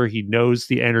character. He knows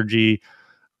the energy.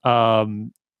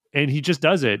 And he just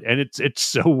does it, and it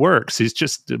so works. He's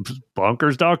just a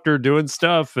bonkers Doctor doing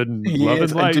stuff and loving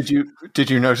life. And did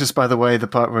you notice, by the way, the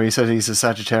part where he said he's a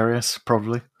Sagittarius?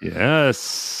 Probably.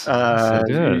 Yes.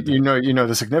 You know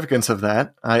the significance of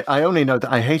that. I only know that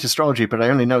I hate astrology, but I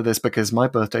only know this because my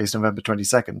birthday is November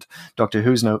 22nd. Doctor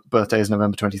Who's birthday is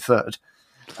November 23rd.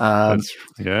 I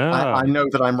know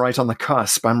that I'm right on the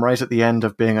cusp. I'm right at the end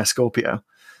of being a Scorpio.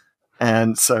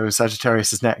 And so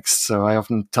Sagittarius is next. So I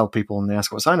often tell people when they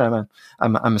ask what sign I'm in,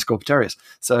 I'm a Scorpitarius.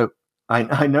 So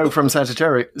I know from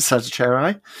Sagittari.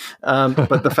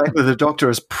 But the fact that the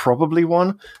Doctor is probably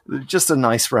one, just a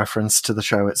nice reference to the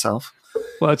show itself.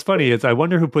 Well, it's funny. I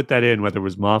wonder who put that in, whether it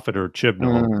was Moffat or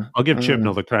Chibnall. I'll give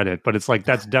Chibnall the credit, but it's like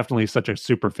that's definitely such a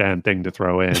super fan thing to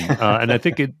throw in. And I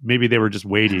think maybe they were just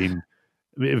waiting.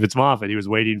 If it's Moffat, he was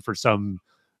waiting for some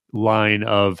line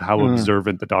of how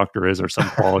observant the Doctor is or some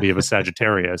quality of a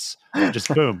Sagittarius. Just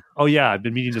boom. Oh yeah, I've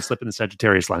been meaning to slip in the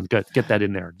Sagittarius line. Good, get that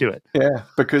in there. Do it. Yeah,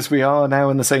 because we are now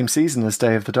in the same season as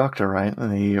Day of the Doctor, right?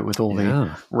 With all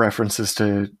the references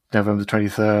to November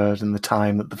 23rd and the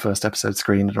time that the first episode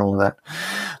screened and all of that.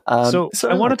 So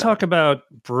I want to talk about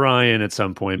Brian at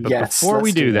some point, but before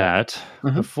we do that,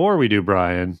 before we do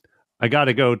Brian, I got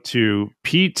to go to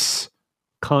Pete's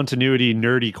continuity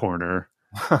nerdy corner.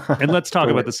 And let's talk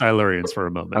about the Silurians for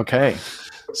a moment. Okay.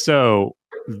 So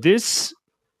this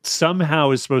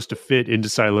somehow is supposed to fit into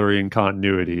Silurian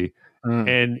continuity,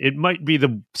 and it might be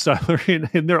the Silurian,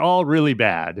 and they're all really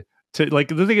bad. The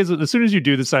thing is, as soon as you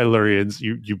do the Silurians,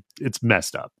 it's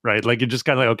messed up, right? Like you're just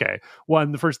kind of like, okay,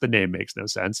 the name makes no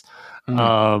sense.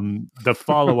 The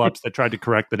follow-ups that tried to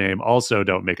correct the name also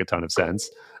don't make a ton of sense.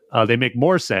 They make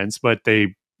more sense, but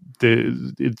the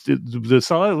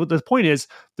point is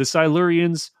the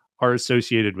Silurians are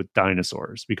associated with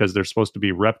dinosaurs because they're supposed to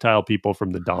be reptile people from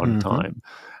the dawn of time.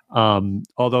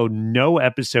 Although no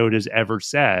episode has ever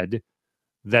said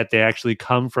that they actually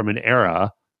come from an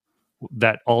era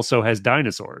that also has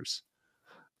dinosaurs.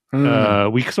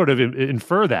 We sort of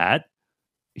infer that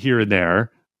here and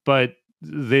there, but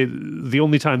the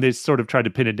only time they sort of tried to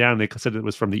pin it down, they said it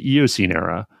was from the Eocene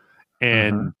era,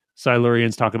 and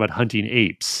Silurians talk about hunting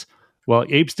apes. Well,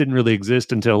 apes didn't really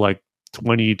exist until like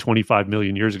 25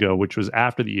 million years ago, which was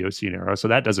after the Eocene era, so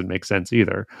that doesn't make sense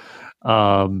either.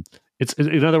 It's,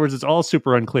 in other words, it's all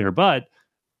super unclear. But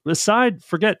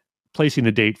forget placing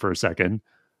the date for a second.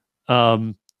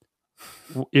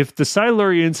 If the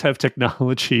Silurians have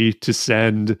technology to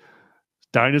send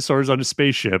dinosaurs on a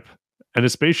spaceship and a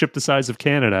spaceship the size of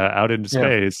Canada out into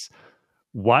space,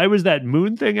 why was that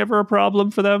moon thing ever a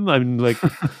problem for them? I mean, like,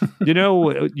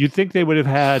 you'd think they would have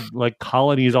had like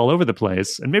colonies all over the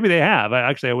place, and maybe they have.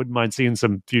 I wouldn't mind seeing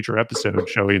some future episode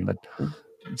showing that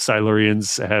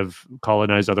Silurians have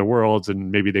colonized other worlds,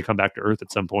 and maybe they come back to Earth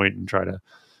at some point and try to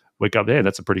wake up. Hey,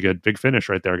 that's a pretty good big finish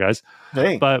right there, guys.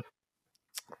 Hey. But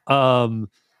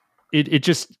you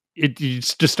just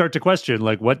start to question,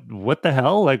 like, what the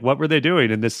hell? Like, what were they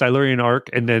doing in this Silurian arc?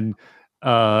 And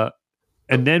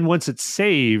then once it's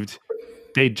saved,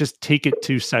 they just take it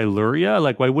to Siluria.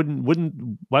 Like, why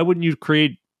wouldn't you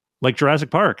create like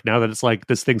Jurassic Park now that it's like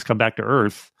this thing's come back to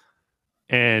Earth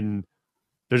and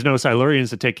there's no Silurians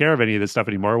to take care of any of this stuff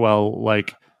anymore? Well,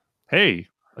 like, hey,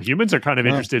 humans are kind of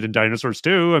interested in dinosaurs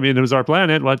too. I mean, it was our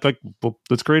planet. Well,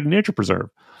 let's create a nature preserve.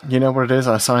 You know what it is?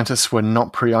 Our scientists were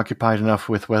not preoccupied enough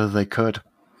with whether they could.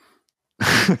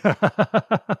 That's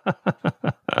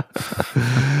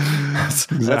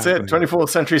it. 24th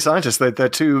century scientists. They're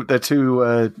too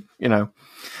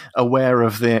aware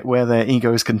of where their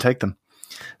egos can take them.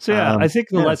 So I think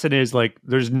the lesson is, like,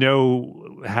 there's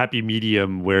no happy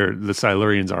medium where the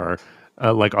Silurians are,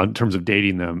 like, on terms of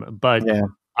dating them. But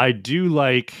I do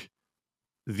like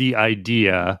the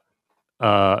idea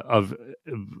of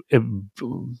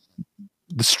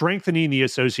the strengthening the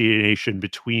association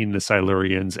between the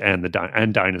Silurians and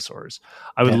and dinosaurs.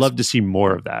 I would love to see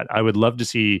more of that. I would love to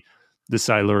see the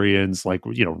Silurians, like,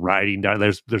 riding down.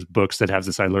 There's books that have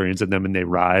the Silurians in them, and they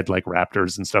ride like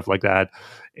raptors and stuff like that.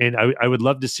 And I would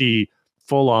love to see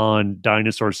full on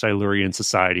dinosaur Silurian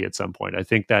society at some point. I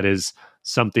think that is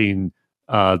something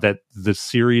that the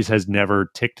series has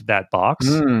never ticked that box,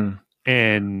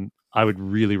 and I would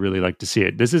really, really like to see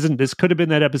it. This could have been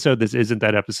that episode. This isn't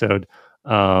that episode,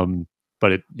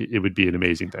 but it would be an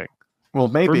amazing thing. Well,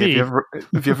 maybe.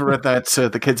 Have you ever read that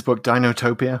the kids' book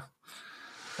Dinotopia?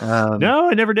 No,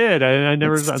 I never did. I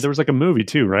never. There was like a movie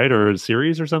too, right, or a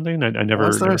series or something. I never.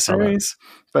 Was there a series?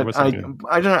 But I don't know.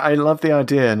 I love the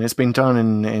idea, and it's been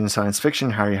done in science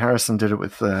fiction. Harry Harrison did it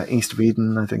with East of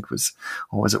Eden, I think was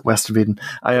it West of Eden?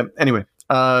 Anyway.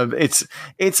 It's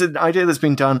an idea that's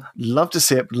been done. Love to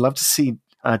see it. Love to see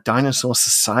a dinosaur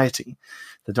society.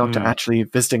 The Doctor actually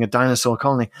visiting a dinosaur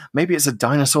colony. Maybe it's a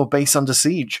dinosaur base under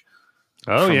siege.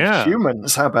 Oh, from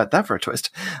humans. How about that for a twist?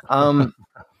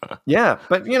 Yeah,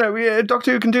 but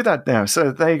Doctor Who can do that now.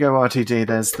 So there you go,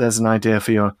 RTD. There's an idea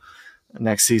for your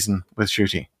next season with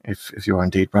Shruti, if you are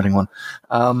indeed running one.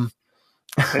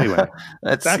 Anyway,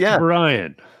 back to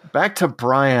Brian. Back to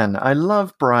Brian. I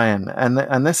love Brian,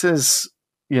 and this is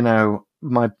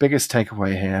my biggest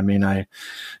takeaway here. I mean,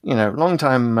 long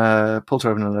time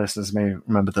Pultoven listeners may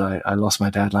remember that I lost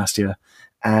my dad last year,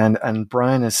 and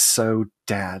Brian is so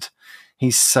dad.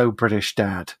 He's so British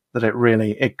dad that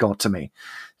it got to me.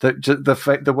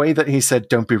 The way that he said,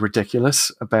 "Don't be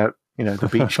ridiculous" about the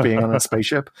beach being on a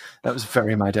spaceship, that was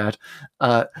very my dad.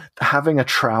 Having a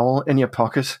trowel in your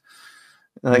pocket.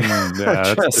 Like,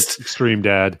 that's extreme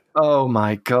dad. Oh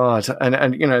my god!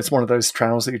 And it's one of those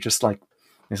trowels that you just like.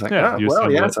 He's like, I've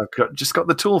just got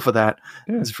the tool for that.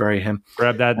 Yeah. It's very him.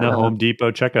 Grab that in the Home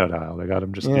Depot checkout aisle. They got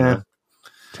him just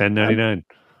 $10.99.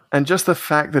 And just the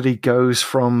fact that he goes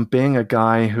from being a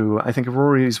guy who, I think of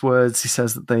Rory's words, he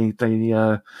says that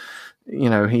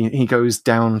he goes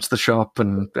down to the shop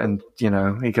and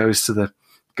he goes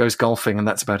golfing and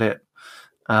that's about it.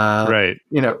 Right.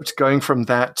 Going from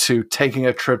that to taking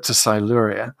a trip to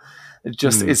Siluria, it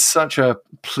just is such a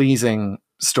pleasing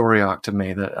story arc to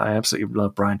me that I absolutely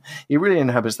love Brian. He really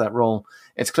inhabits that role.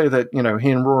 It's clear that, he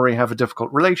and Rory have a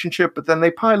difficult relationship, but then they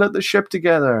pilot the ship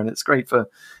together and it's great for,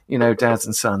 dads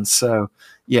and sons. So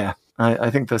yeah,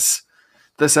 I think this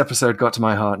episode got to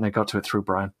my heart and I got to it through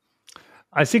Brian.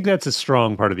 I think that's a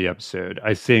strong part of the episode.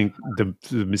 I think the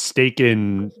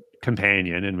mistaken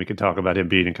companion, and we can talk about him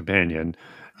being a companion,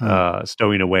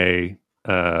 stowing away,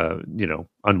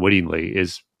 unwittingly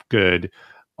is good.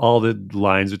 All the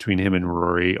lines between him and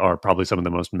Rory are probably some of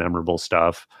the most memorable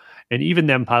stuff. And even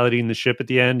them piloting the ship at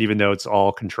the end, even though it's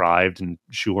all contrived and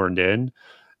shoehorned in,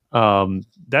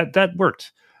 That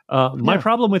worked. My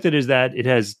problem with it is that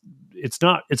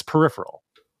it's peripheral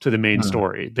to the main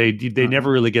story. They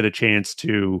never really get a chance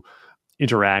to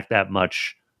interact that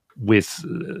much with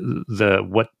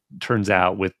what turns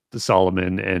out with the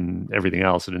Solomon and everything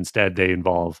else, and instead they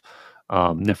involve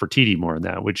Nefertiti more in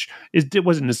that, which it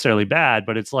wasn't necessarily bad,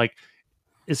 but it's like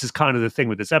this is kind of the thing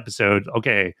with this episode.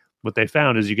 Okay, what they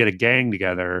found is you get a gang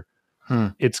together.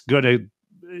 It's gonna,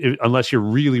 unless you're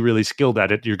really, really skilled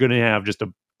at it, you're going to have just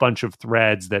a bunch of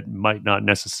threads that might not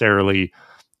necessarily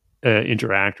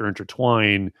interact or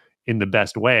intertwine in the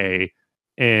best way.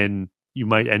 And you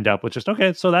might end up with just,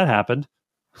 okay, so that happened.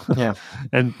 Yeah.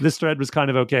 And this thread was kind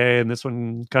of okay. And this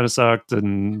one kind of sucked.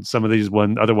 And some of these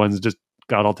other ones just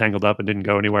got all tangled up and didn't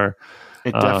go anywhere.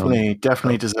 It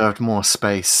definitely deserved more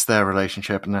space, their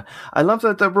relationship. And I love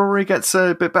that Rory gets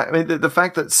a bit back. I mean, the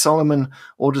fact that Solomon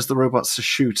orders the robots to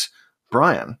shoot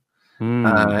Brian in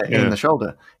the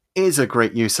shoulder is a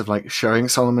great use of like showing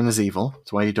Solomon as evil.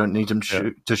 That's why you don't need him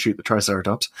to shoot the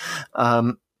Triceratops.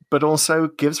 But also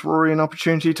gives Rory an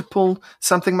opportunity to pull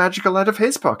something magical out of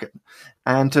his pocket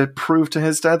and to prove to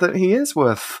his dad that he is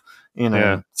worth,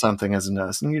 something as a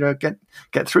nurse, and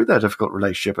get through that difficult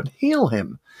relationship and heal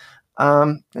him.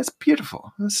 It's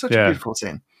beautiful. It's such a beautiful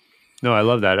scene. No, I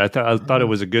love that. I thought it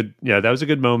was that was a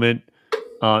good moment.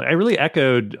 I really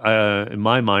echoed in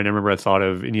my mind. I remember I thought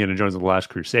of Indiana Jones and the Last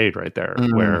Crusade right there,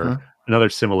 where another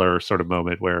similar sort of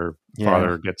moment where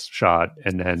father gets shot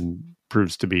and then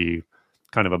proves to be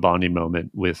kind of a bonding moment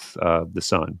with the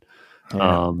son.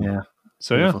 So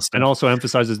and also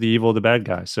emphasizes the evil of the bad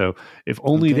guy. So if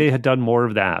only they had done more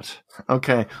of that.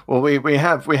 Okay, well we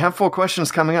have 4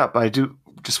 questions coming up. I do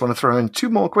just want to throw in 2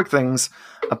 more quick things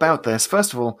about this.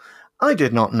 First of all, I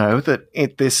did not know that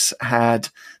this had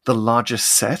the largest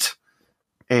set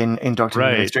in Doctor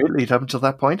Who history lead up until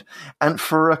that point, and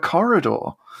for a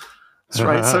corridor. That's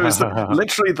right. So it's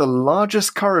literally the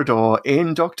largest corridor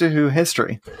in Doctor Who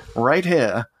history, right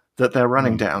here, that they're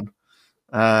running down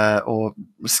or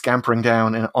scampering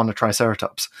down on a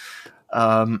Triceratops.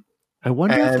 I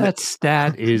wonder if that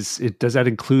stat does that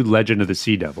include Legend of the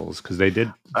Sea Devils? Because they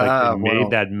did they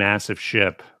made that massive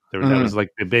ship. That was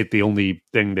like the only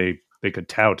thing they could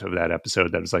tout of that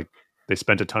episode. That was like they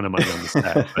spent a ton of money on the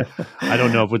stat. But I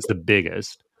don't know if it's the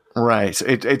biggest. Right.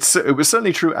 It was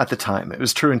certainly true at the time. It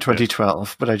was true in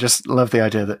 2012, but I just love the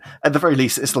idea that at the very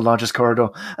least it's the largest corridor.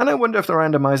 And I wonder if the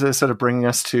randomizer is sort of bringing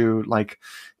us to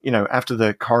after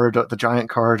the giant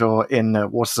corridor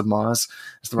in Waters of Mars,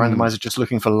 is the randomizer just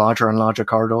looking for larger and larger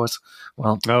corridors?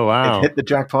 Well, they've hit the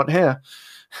jackpot here.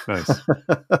 Nice.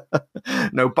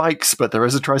 No bikes, but there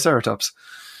is a Triceratops.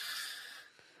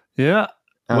 Yeah.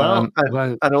 Well,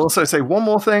 I'd also say one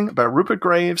more thing about Rupert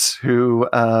Graves, who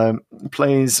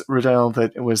plays Riddell.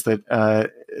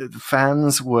 That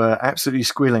fans were absolutely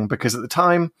squealing because at the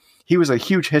time he was a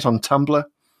huge hit on Tumblr.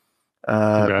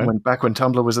 When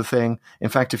Tumblr was a thing. In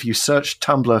fact, if you searched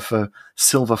Tumblr for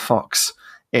Silver Fox,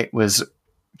 it was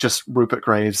just Rupert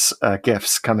Graves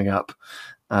gifs coming up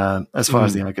as far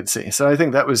as the eye could see. So I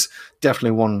think that was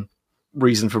definitely one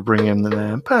reason for bringing him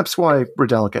there. Perhaps why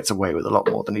Riddell gets away with a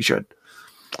lot more than he should.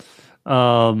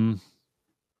 Yeah,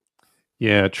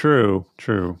 true.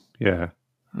 Yeah.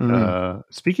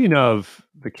 Speaking of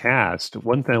the cast,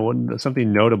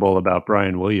 something notable about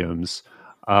Brian Williams.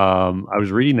 I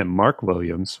was reading that Mark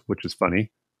Williams, which is funny,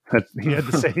 that he had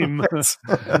the same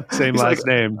last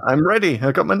name. I'm ready.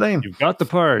 I got my name. You've got the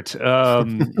part.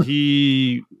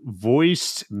 He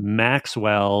voiced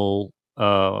Maxwell.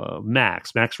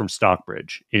 Max from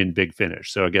Stockbridge in Big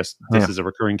Finish. So I guess this is a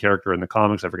recurring character in the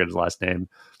comics. I forget his last name.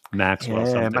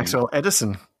 Maxwell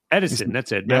Edison.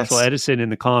 That's it. Maxwell Edison in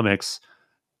the comics.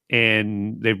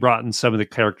 And they've brought in some of the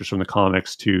characters from the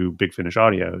comics to Big Finish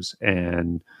Audios.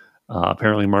 And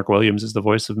apparently Mark Williams is the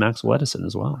voice of Maxwell Edison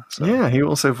as well. So. Yeah, he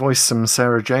also voiced some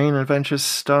Sarah Jane Adventures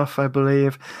stuff, I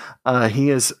believe.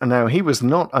 He was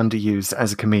not underused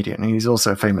as a comedian. He's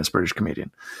also a famous British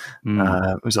comedian.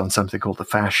 Was on something called The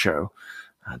Fast Show.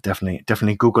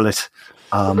 Definitely Google it.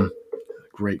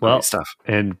 Great stuff.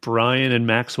 And Brian and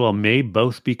Maxwell may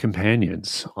both be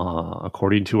companions,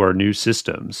 according to our new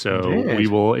system. So we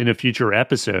will, in a future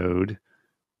episode,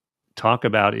 talk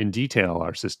about in detail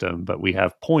our system, but we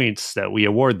have points that we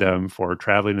award them for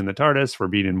traveling in the TARDIS, for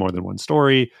being in more than one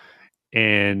story,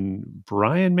 and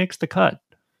Brian makes the cut.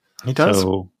 He does.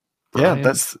 So, Brian,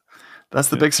 that's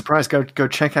the big surprise. Go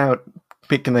check out.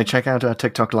 Can they check out our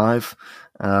TikTok live?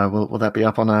 Will that be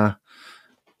up on our?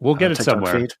 We'll get it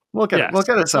somewhere. Feed? We'll get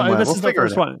it somewhere. We'll figure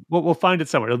it out. We'll find it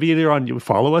somewhere. It'll be either on. You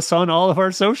follow us on all of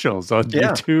our socials on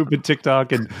YouTube and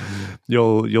TikTok, and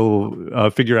you'll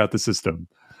figure out the system.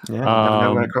 Yeah, you never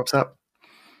know when it crops up.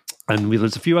 And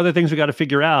there's a few other things we got to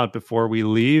figure out before we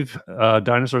leave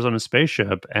Dinosaurs on a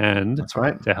Spaceship. And That's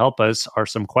right. to help us are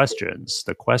some questions.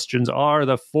 The questions are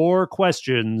the 4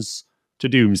 questions to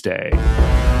Doomsday.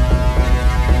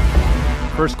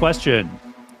 First question.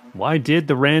 Why did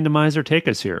the randomizer take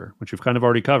us here? Which we've kind of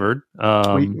already covered.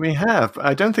 We have.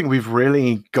 I don't think we've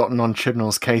really gotten on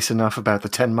Chibnall's case enough about the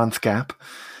 10-month gap.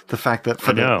 The fact that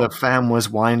the fam was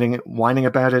whining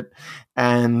about it,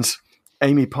 and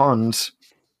Amy Pond,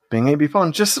 being Amy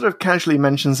Pond, just sort of casually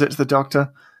mentions it to the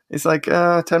Doctor. It's like,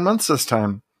 10 months this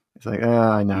time. It's like,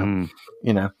 I know.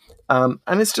 You know. And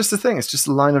it's just a thing. It's just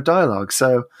a line of dialogue.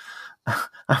 So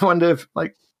I wonder if,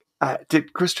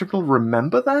 did Chris Chibnall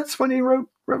remember that when he wrote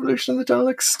Revolution of the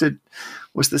Daleks?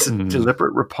 Was this a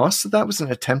deliberate riposte? That was an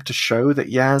attempt to show that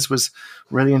Yaz was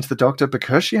really into the Doctor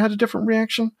because she had a different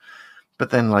reaction? But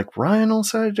then, Ryan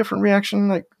also had a different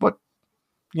reaction. What?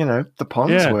 The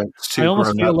Ponds were too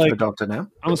grown up for the Doctor now.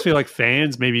 I almost feel like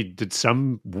fans maybe did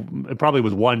probably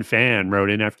with one fan wrote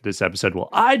in after this episode, well,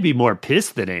 I'd be more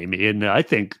pissed than Amy, and I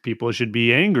think people should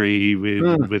be angry with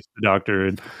the Doctor.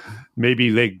 And maybe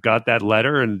they got that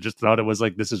letter and just thought it was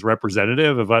this is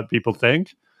representative of what people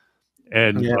think.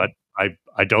 But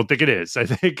I don't think it is. I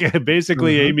think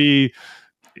basically Amy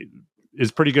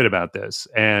is pretty good about this.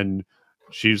 And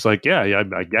she's like, yeah,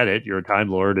 I get it. You're a Time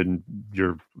Lord and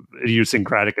you're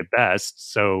idiosyncratic at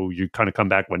best. So you kind of come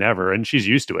back whenever. And she's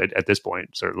used to it at this point,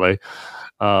 certainly.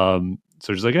 So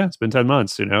she's like, yeah, it's been 10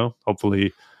 months,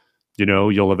 hopefully,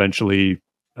 you'll eventually,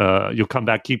 you'll come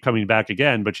back, keep coming back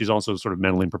again. But she's also sort of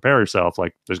mentally prepare herself.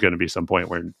 There's going to be some point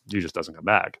where he just doesn't come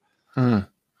back.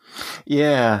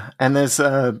 Yeah. And there's,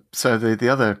 so the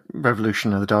other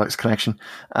Revolution of the Daleks connection,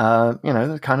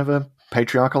 they're kind of a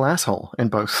patriarchal asshole in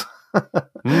both.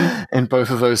 In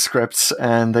both of those scripts,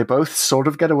 and they both sort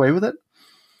of get away with it.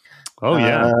 Oh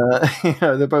yeah,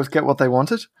 they both get what they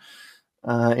wanted.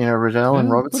 Riddell and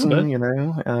Robertson.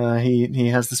 He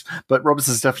has this, but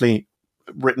Robertson's definitely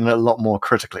written a lot more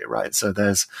critically, right? So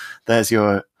there's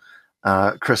your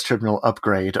Chris Chibnall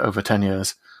upgrade over 10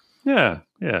 years. Yeah.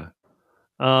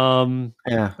 With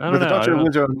the Doctor,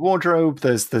 Winter, and Wardrobe,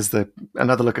 there's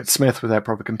another look at Smith without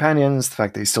proper companions, the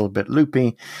fact that he's still a bit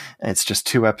loopy. It's just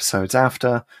 2 episodes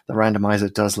after. The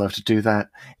randomizer does love to do that.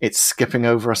 It's skipping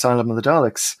over Asylum of the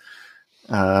Daleks,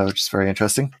 which is very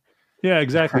interesting. Yeah,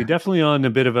 exactly. Definitely on a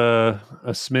bit of a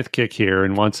Smith kick here,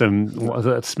 and wants him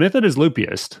Smith at his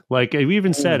loopiest. We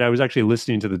even said, I was actually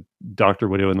listening to the Dr.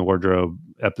 Widow and the Wardrobe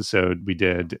episode we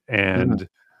did, and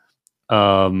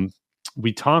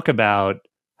we talk about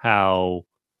how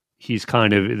he's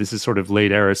this is sort of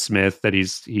late era Smith, that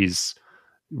he's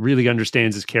really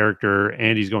understands his character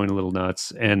and he's going a little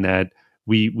nuts. And that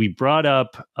we brought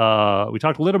up, we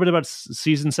talked a little bit about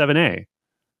season 7A,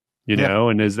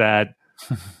 and is that,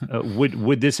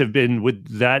 would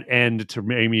that end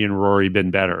to Amy and Rory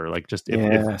been better? If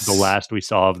the last we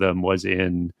saw of them was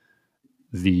in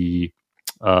the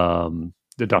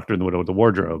Doctor and the Widow with the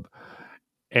Wardrobe.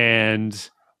 And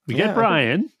we get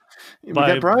Brian. We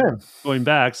get Brian going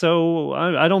back. So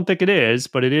I don't think it is,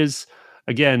 but it is,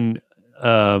 again,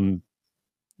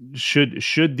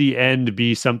 should the end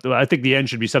be something? I think the end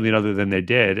should be something other than they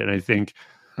did. And I think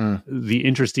the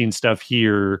interesting stuff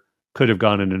here could have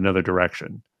gone in another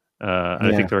direction. And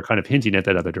I think they're kind of hinting at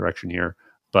that other direction here.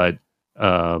 But,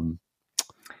 where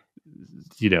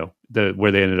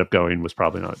they ended up going was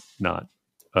probably not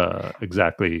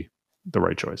exactly the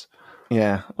right choice.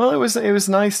 Yeah, well, it was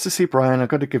nice to see Brian. I've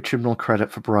got to give Chibnall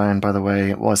credit for Brian, by the way.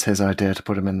 It was his idea to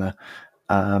put him in there.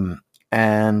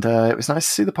 And it was nice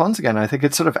to see the Ponds again. I think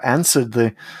it sort of answered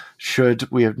the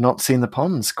should we have not seen the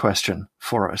Ponds question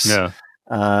for us. Yeah.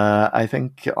 I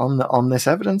think on this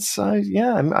evidence,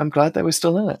 I'm glad they were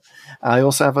still in it. I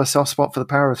also have a soft spot for the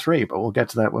Power of Three, but we'll get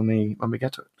to that when we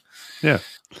get to it. Yeah.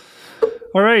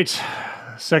 All right.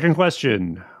 Second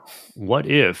question. What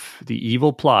if the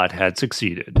evil plot had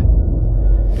succeeded?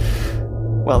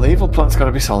 Well, the evil plot's got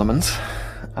to be Solomon's.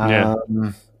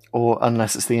 Or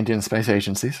unless it's the Indian Space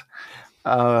Agency's.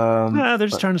 They're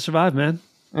just trying to survive, man.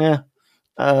 Yeah.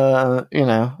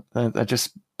 They're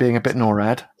just being a bit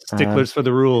NORAD. Sticklers for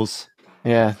the rules.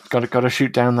 Yeah, got to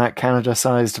shoot down that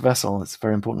Canada-sized vessel. It's a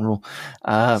very important rule.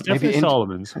 It's definitely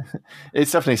Solomon's.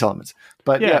 It's definitely Solomon's.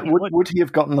 But would he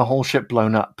have gotten the whole ship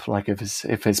blown up,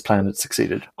 if his plan had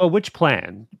succeeded? Well, which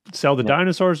plan? Sell the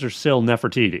dinosaurs or sell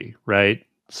Nefertiti, right?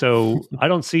 So I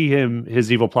don't see his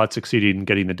evil plot succeeding in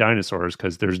getting the dinosaurs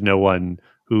because there's no one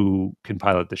who can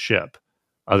pilot the ship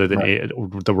other than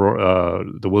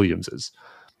the Williamses.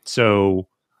 So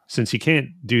since he can't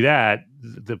do that,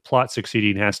 the plot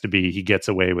succeeding has to be he gets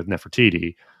away with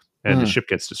Nefertiti. and the ship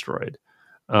gets destroyed.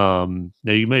 Now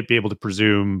you might be able to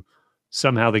presume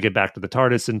somehow they get back to the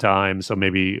TARDIS in time, so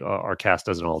maybe our cast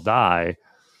doesn't all die.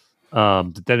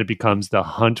 But then it becomes the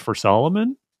hunt for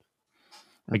Solomon,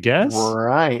 I guess.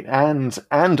 Right,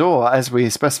 and or as we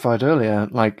specified earlier,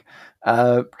 like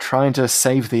trying to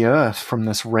save the Earth from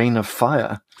this rain of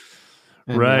fire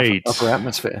in right, the upper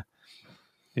atmosphere.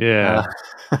 Yeah.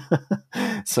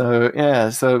 So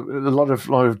a lot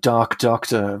of Dark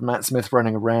Doctor, Matt Smith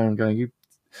running around going, "You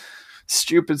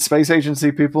stupid space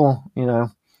agency people," you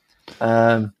know.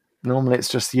 Normally it's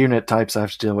just unit types I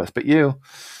have to deal with, but you.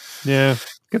 Yeah,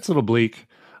 gets a little bleak.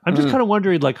 I'm just kind of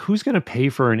wondering, like, who's going to pay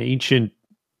for an ancient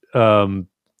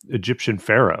Egyptian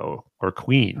pharaoh or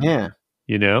queen? Yeah.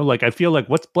 You know, like, I feel like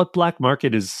what black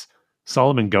market is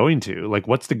Solomon going to? Like,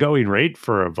 what's the going rate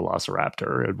for a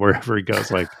velociraptor and wherever he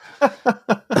goes? Like,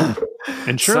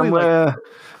 and surely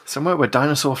somewhere where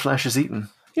dinosaur flesh is eaten.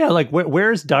 Yeah, like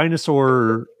where's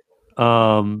dinosaur?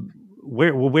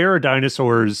 Where are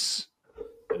dinosaurs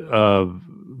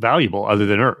valuable other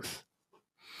than Earth?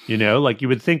 You know, like you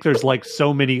would think there's like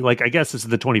so many. Like, I guess this is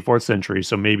the 24th century,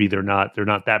 so maybe they're not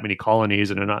that many colonies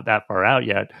and they're not that far out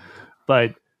yet.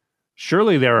 But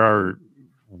surely there are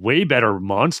way better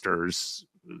monsters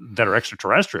that are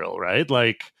extraterrestrial, right?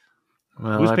 Like,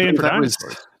 who's paying for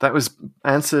dinosaurs? That was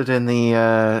answered in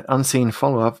the unseen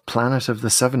follow-up, Planet of the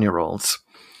 7-Year-Olds.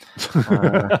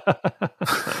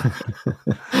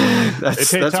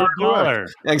 That's top dollar.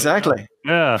 Exactly.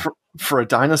 Yeah. For a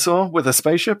dinosaur with a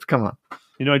spaceship? Come on.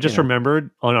 You know, I just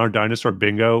remembered on our dinosaur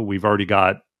bingo, we've already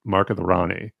got Mark of the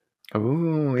Ronnie.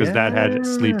 Oh, because that had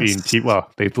sleeping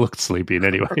they looked sleeping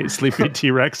anyway. Sleeping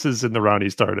T-Rexes in the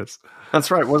Ronnie's TARDIS.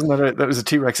 That's right, wasn't that was a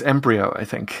T-Rex embryo, I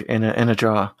think, in a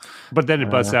jar. But then it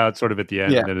busts out sort of at the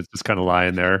end, and then it's just kind of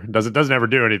lying there. It doesn't ever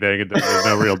do anything. There's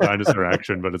no real dinosaur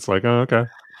action, but it's like, oh, okay.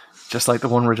 Just like the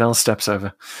one Riddell steps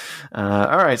over.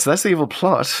 All right, so that's the evil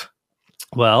plot.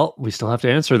 Well, we still have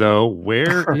to answer, though.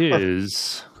 Where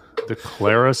is the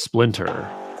Clara Splinter?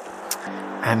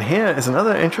 And here is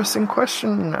another interesting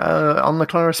question on the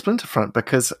Clara Splinter front,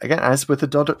 because, again, as with the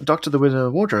Doctor the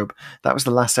Widow Wardrobe, that was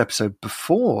the last episode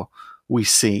before we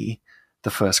see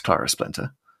the first Clara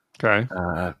Splinter. Okay.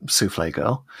 Souffle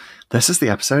Girl. This is the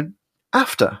episode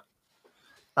after.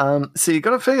 So you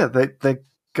got to figure they're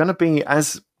going to be,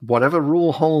 as whatever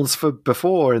rule holds for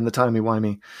before in the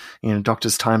timey-wimey,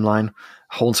 Doctor's timeline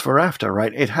holds for after,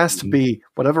 right? It has to be,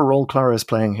 whatever role Clara is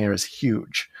playing here is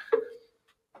huge.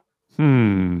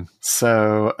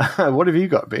 So, what have you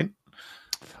got, Ben?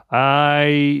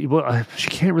 She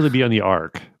can't really be on the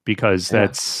Ark because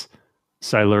that's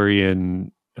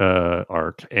Silurian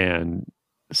Ark, and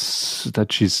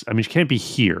that she can't be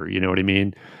here. You know what I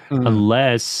mean?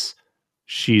 Unless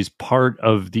she's part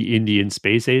of the Indian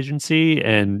Space Agency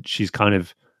and she's kind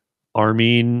of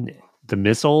arming the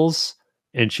missiles,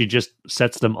 and she just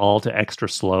sets them all to extra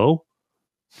slow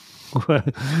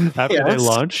after they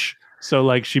launch. So,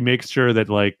 like, she makes sure that,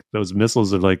 like, those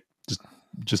missiles are, like,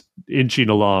 just inching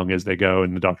along as they go,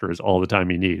 and the Doctor is all the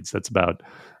time he needs. That's about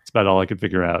all I could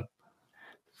figure out.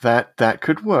 That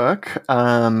could work.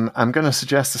 I'm going to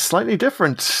suggest a slightly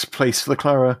different place for the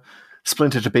Clara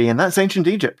Splinter to be, and that's ancient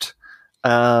Egypt.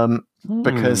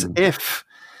 Because if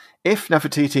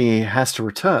Nefertiti has to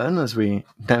return, as we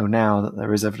know now that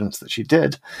there is evidence that she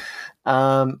did,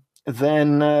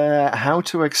 then how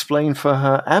to explain for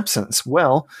her absence?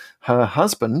 Well, her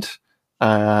husband,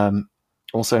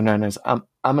 also known as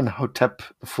Amenhotep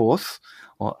IV,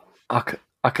 or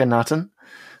Akhenaten,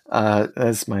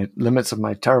 there's my limits of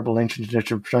my terrible ancient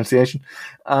Egyptian pronunciation,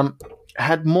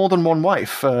 had more than one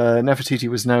wife. Nefertiti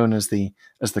was known as the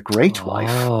Great Wife.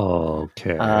 Oh,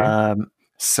 okay.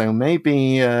 So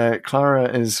maybe Clara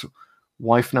is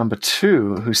wife number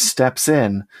 2, who steps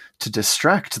in to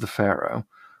distract the pharaoh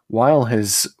while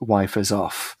his wife is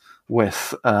off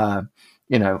with,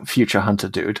 future hunter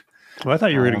dude. Well, I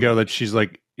thought you were going to go that she's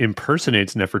like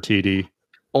impersonates Nefertiti.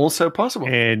 Also possible.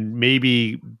 And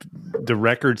maybe the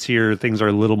records here, things are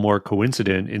a little more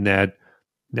coincident in that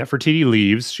Nefertiti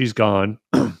leaves, she's gone.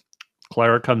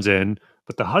 Clara comes in,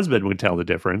 but the husband would tell the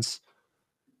difference.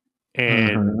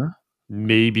 And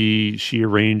maybe she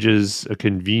arranges a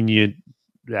convenient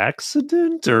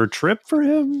accident or trip for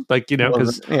him,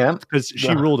 because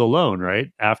she ruled alone,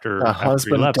 right? After the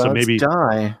husband he left, does so maybe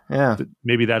die. Yeah,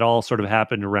 maybe that all sort of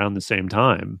happened around the same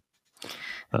time.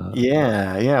 Well,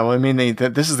 I mean,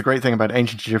 this is the great thing about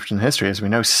ancient Egyptian history, is we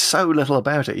know so little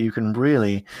about it. You can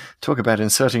really talk about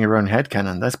inserting your own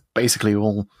headcanon. That's basically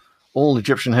all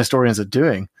Egyptian historians are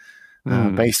doing.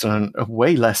 based on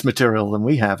way less material than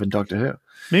we have in Doctor Who.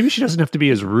 Maybe she doesn't have to be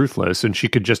as ruthless, and she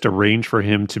could just arrange for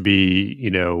him to be,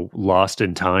 lost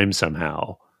in time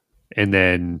somehow. And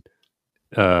then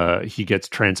he gets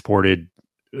transported,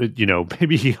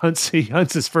 maybe he hunts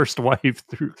his first wife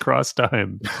through cross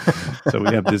time. So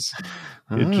we have this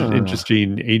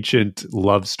interesting ancient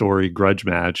love story grudge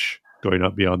match going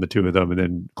up beyond the two of them, and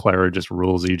then Clara just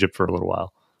rules Egypt for a little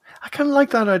while. I kind of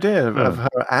like that idea of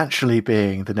her actually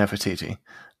being the Nefertiti.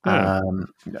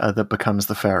 That becomes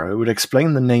the pharaoh. It would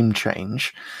explain the name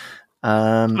change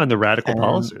and the radical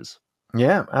policies.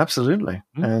 Yeah, absolutely.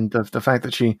 And the fact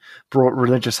that she brought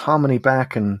religious harmony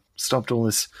back and stopped all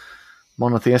this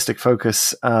monotheistic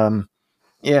focus. I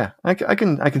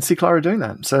can see Clara doing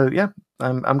that. So yeah,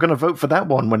 I'm going to vote for that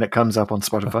one when it comes up on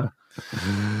Spotify.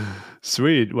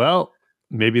 Sweet. Well,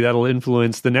 maybe that'll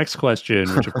influence the next question,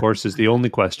 which of course is the only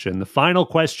question. The final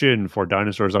question for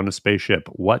Dinosaurs on a Spaceship.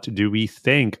 What do we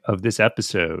think of this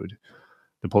episode?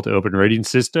 The Pull to Open rating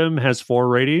system has 4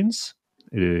 ratings.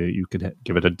 You could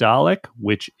give it a Dalek,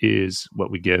 which is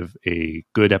what we give a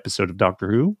good episode of Doctor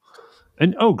Who.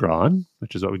 An Ogron,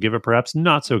 which is what we give a perhaps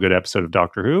not so good episode of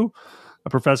Doctor Who. A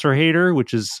Professor Hater,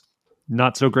 which is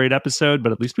not so great episode,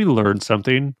 but at least we learned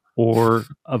something. Or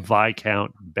a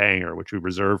Viscount banger, which we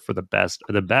reserve for the best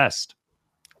of the best.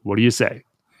 What do you say?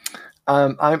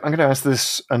 I'm going to ask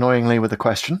this annoyingly with a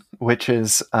question, which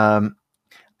is,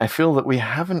 I feel that we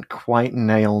haven't quite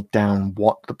nailed down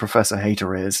what the Professor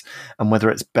Hater is and whether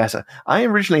it's better. I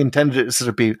originally intended it to sort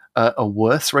of be a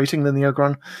worse rating than the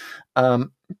Ogron,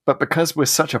 but because we're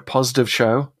such a positive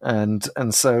show and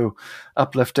so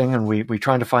uplifting, and we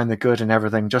trying to find the good in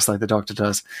everything, just like the Doctor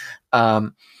does.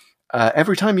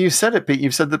 Every time you said it, Pete,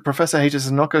 you've said that Professor Haters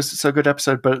is not so good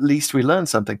episode, but at least we learned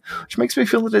something, which makes me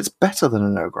feel that it's better than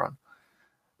an Ogron.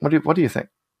 What do you think?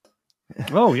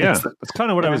 Oh yeah, that's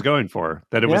kind of what I was going for.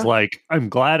 That it was like, I'm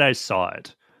glad I saw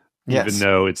it, even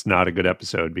though it's not a good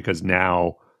episode, because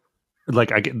now,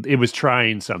 like, it was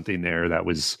trying something there that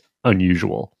was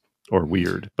unusual or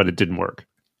weird, but it didn't work.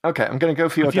 Okay, I'm going to go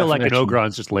for your. I feel definition. like an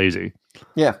Ogron's just lazy.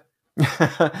 Yeah.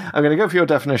 I'm going to go for your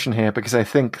definition here because I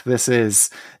think this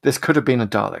could have been a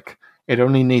Dalek. It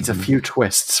only needs a few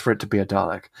twists for it to be a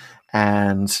Dalek.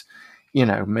 And,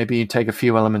 maybe you take a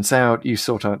few elements out, you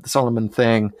sort out the Solomon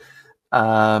thing.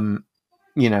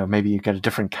 Maybe you get a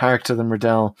different character than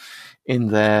Riddell in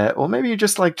there, or maybe you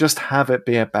just have it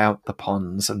be about the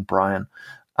Ponds and Brian.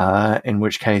 In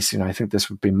which case, I think this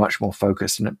would be much more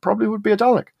focused, and it probably would be a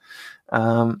Dalek.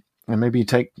 And maybe you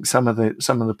take some of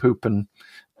the poop and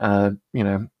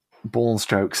ball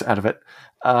strokes out of it.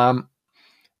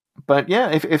 But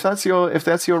yeah, if that's your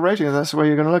rating, if that's the way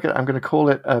you're going to look at it, I'm going to call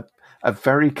it a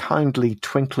very kindly,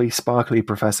 twinkly, sparkly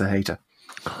Professor Hater.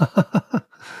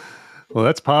 Well,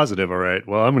 that's positive. All right.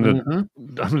 Well, I'm going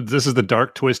to, this is the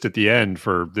dark twist at the end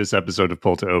for this episode of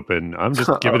Pull to Open. I'm just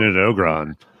giving it an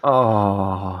Ogron.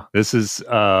 Oh, this is,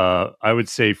 I would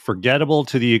say, forgettable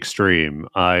to the extreme.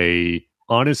 I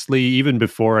honestly, even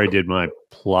before I did my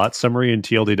plot summary in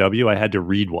TLDW, I had to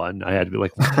read one. I had to be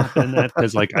like, what happened in that?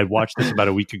 Because I watched this about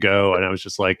a week ago, and I was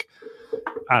just like,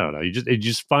 I don't know. You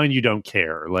just find you don't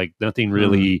care. Like, nothing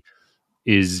really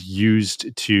is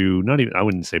used to, not even, I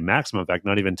wouldn't say maximum effect,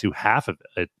 not even to half of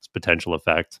its potential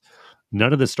effect.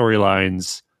 None of the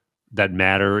storylines that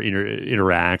matter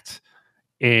interact.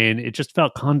 And it just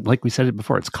felt, like we said it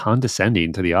before, it's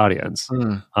condescending to the audience.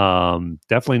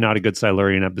 Definitely not a good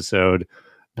Silurian episode.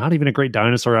 Not even a great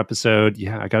dinosaur episode.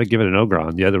 Yeah, I got to give it an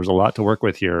Ogron. Yeah, there was a lot to work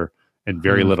with here, and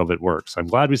very little of it works. I'm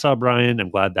glad we saw Brian. I'm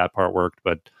glad that part worked,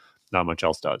 but not much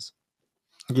else does.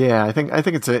 Yeah, I think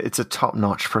it's a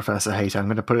top-notch Professor Hater. I'm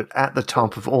going to put it at the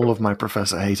top of all of my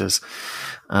Professor Haters.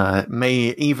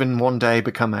 May even one day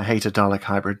become a Hater Dalek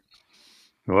hybrid.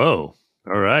 Whoa!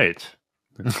 All right.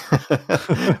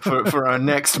 for our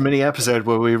next mini episode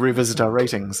where we revisit our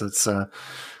ratings, let's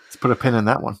put a pin in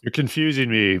that one. You're confusing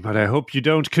me, but I hope you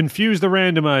don't confuse the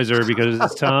randomizer, because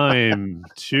it's time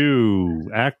to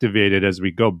activate it as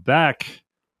we go back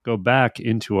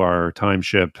into our time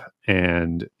ship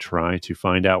and try to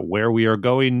find out where we are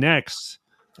going next.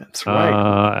 That's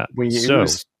right. We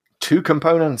use 2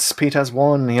 components. Pete has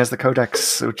one. He has the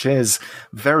Codex, which is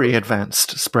very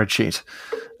advanced spreadsheet.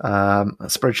 A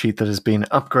spreadsheet that has been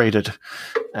upgraded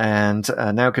and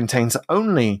now contains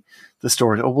only the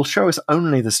stories, or will show us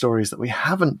only the stories that we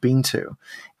haven't been to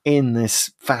in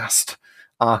this vast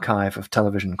archive of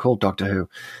television called Doctor Who.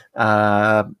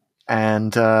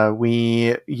 And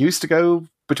we used to go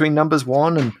between numbers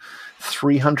 1 and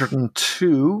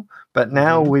 302, But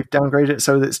now we've downgraded it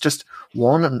so that it's just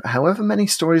one and however many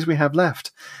stories we have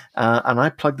left. And I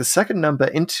plug the second number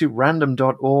into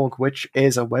random.org, which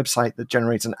is a website that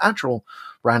generates an actual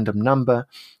random number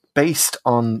based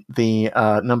on the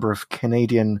number of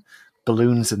Canadian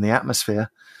balloons in the atmosphere.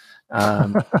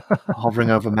 Hovering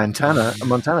over Montana.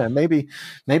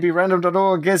 Maybe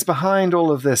random.org is behind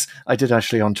all of this. I did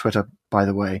actually on Twitter, by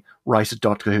the way, write a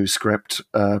Doctor Who script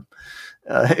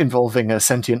involving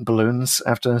sentient balloons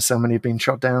after so many have been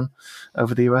shot down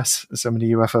over the US, so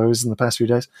many UFOs in the past few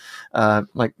days.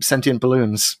 Like sentient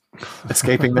balloons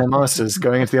escaping their masters,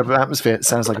 going into the upper atmosphere. It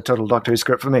sounds like a total Doctor Who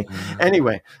script for me.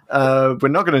 Anyway, we're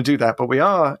not going to do that, but we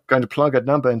are going to plug a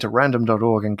number into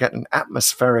random.org and get an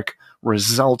atmospheric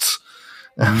result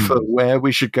for where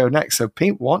we should go next. So,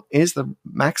 Pete, what is the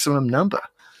maximum number?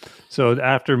 So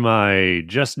after my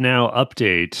just now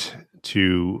update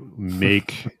to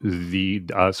make the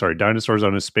Dinosaurs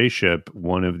on a Spaceship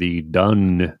one of the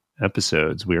done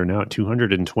episodes, we are now at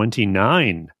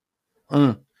 229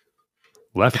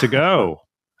 left to go.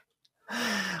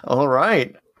 All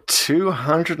right,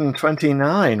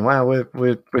 229. Wow,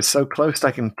 we're so close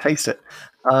I can taste it.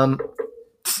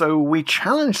 So we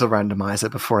challenged the randomizer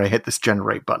before I hit this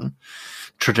generate button,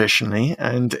 traditionally,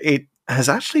 and it has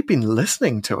actually been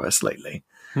listening to us lately.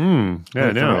 Yeah,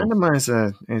 the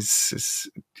randomizer is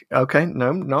okay.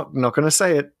 No, not going to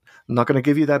say it. I'm not going to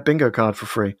give you that bingo card for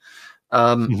free.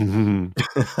 But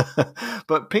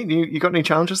Pete, you got any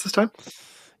challenges this time?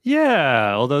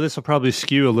 Yeah, although this will probably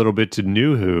skew a little bit to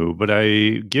New Who, but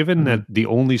given that the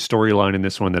only storyline in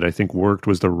this one that I think worked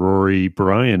was the Rory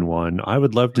Bryan one, I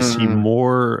would love to see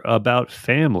more about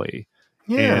family,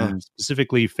 and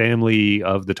specifically family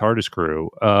of the TARDIS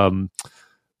crew.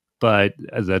 But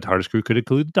the TARDIS crew could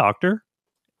include the Doctor,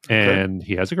 and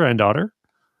he has a granddaughter,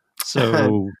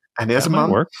 so and he has a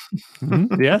mum. Work.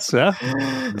 Yes,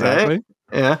 exactly.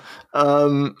 Yeah.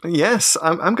 Yes,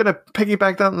 I'm going to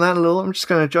piggyback on that a little. I'm just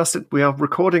going to adjust it. We are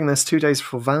recording this 2 days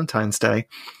before Valentine's Day.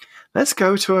 Let's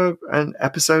go to an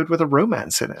episode with a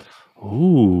romance in it.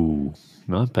 Ooh,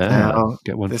 not bad.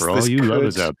 Get one for all you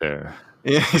lovers out there.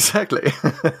 Yeah, exactly.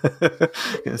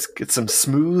 Let's get some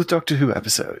smooth Doctor Who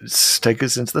episodes. Take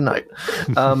us into the night.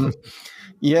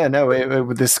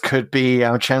 This could be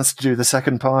our chance to do the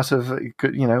second part of,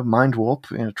 Mind Warp,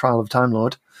 Trial of Time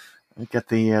Lord. Get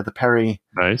the Perry,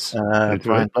 nice,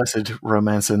 Brian Blessed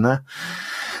romance in there.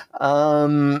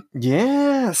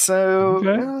 So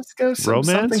let's go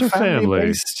romance or family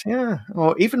based. Yeah,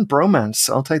 or even bromance.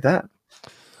 I'll take that.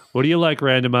 What do you like,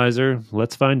 randomizer?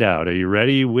 Let's find out. Are you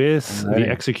ready with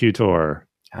the Executor?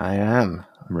 I am.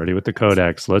 I'm ready with the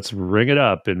Codex. Let's ring it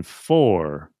up in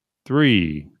 4,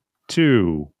 3,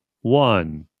 2,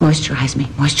 1. Moisturize me.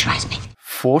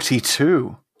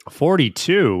 42.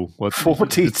 42? What?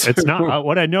 42. It's not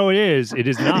what I know it is. It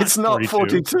is not. It's not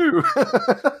 42.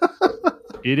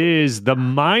 It is the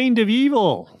Mind of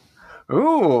Evil.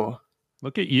 Ooh.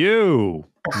 Look at you.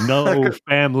 No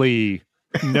family,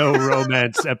 no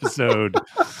romance episode.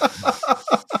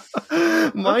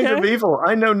 Mind of Evil.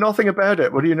 I know nothing about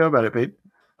it. What do you know about it, Pete?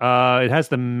 It has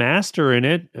the Master in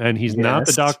it, and he's not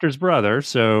the Doctor's brother,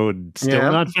 so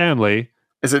still not family.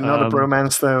 Is it not a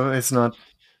bromance, though? It's not.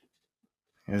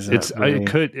 I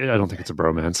don't think it's a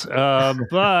bromance.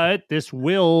 But this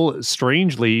will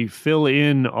strangely fill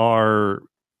in our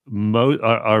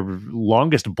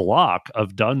longest block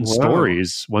of done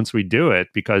stories once we do it,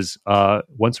 because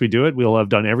once we do it, we'll have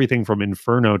done everything from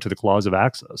Inferno to the Claws of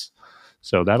Axis.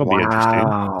 So that'll be interesting.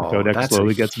 The Codex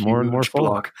slowly gets more and more full.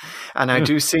 Block. And I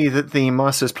do see that the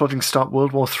Masters plotting to stop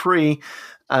World War III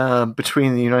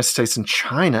between the United States and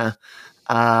China.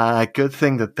 Good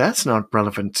thing that's not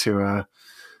relevant to a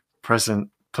present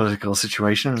political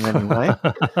situation in any way.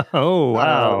 Oh,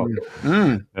 wow.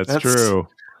 That's true.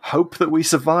 Hope that we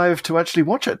survive to actually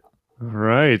watch it. All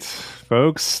right,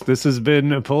 folks, this has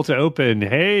been Pull to Open.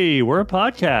 Hey, we're a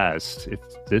podcast. If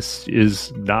this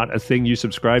is not a thing you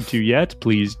subscribe to yet,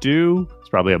 please do. There's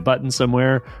probably a button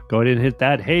somewhere. Go ahead and hit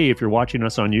that. Hey, if you're watching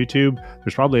us on YouTube,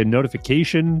 there's probably a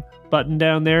notification button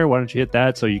down there. Why don't you hit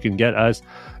that so you can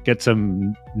get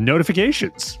some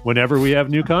notifications whenever we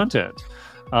have new content.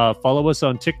 Follow us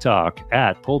on TikTok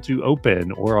at Pull to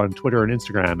Open, or on Twitter and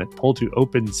Instagram at Pull to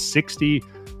Open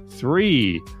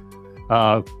 63.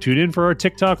 Tune in for our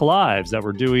TikTok lives that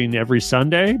we're doing every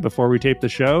Sunday before we tape the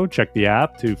show. Check the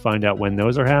app to find out when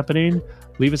those are happening.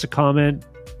 Leave us a comment.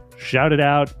 Shout it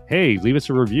out. Hey, leave us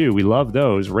a review. We love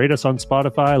those. Rate us on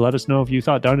Spotify. Let us know if you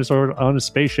thought Dinosaur on a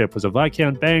Spaceship was a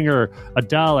Viscount banger, a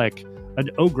Dalek, an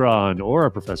Ogron, or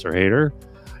a Professor Hater.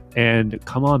 And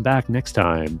come on back next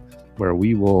time, where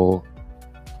we will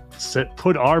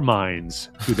put our minds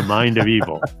through the mind of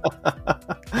evil.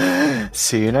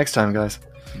 See you next time, guys.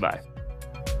 Bye.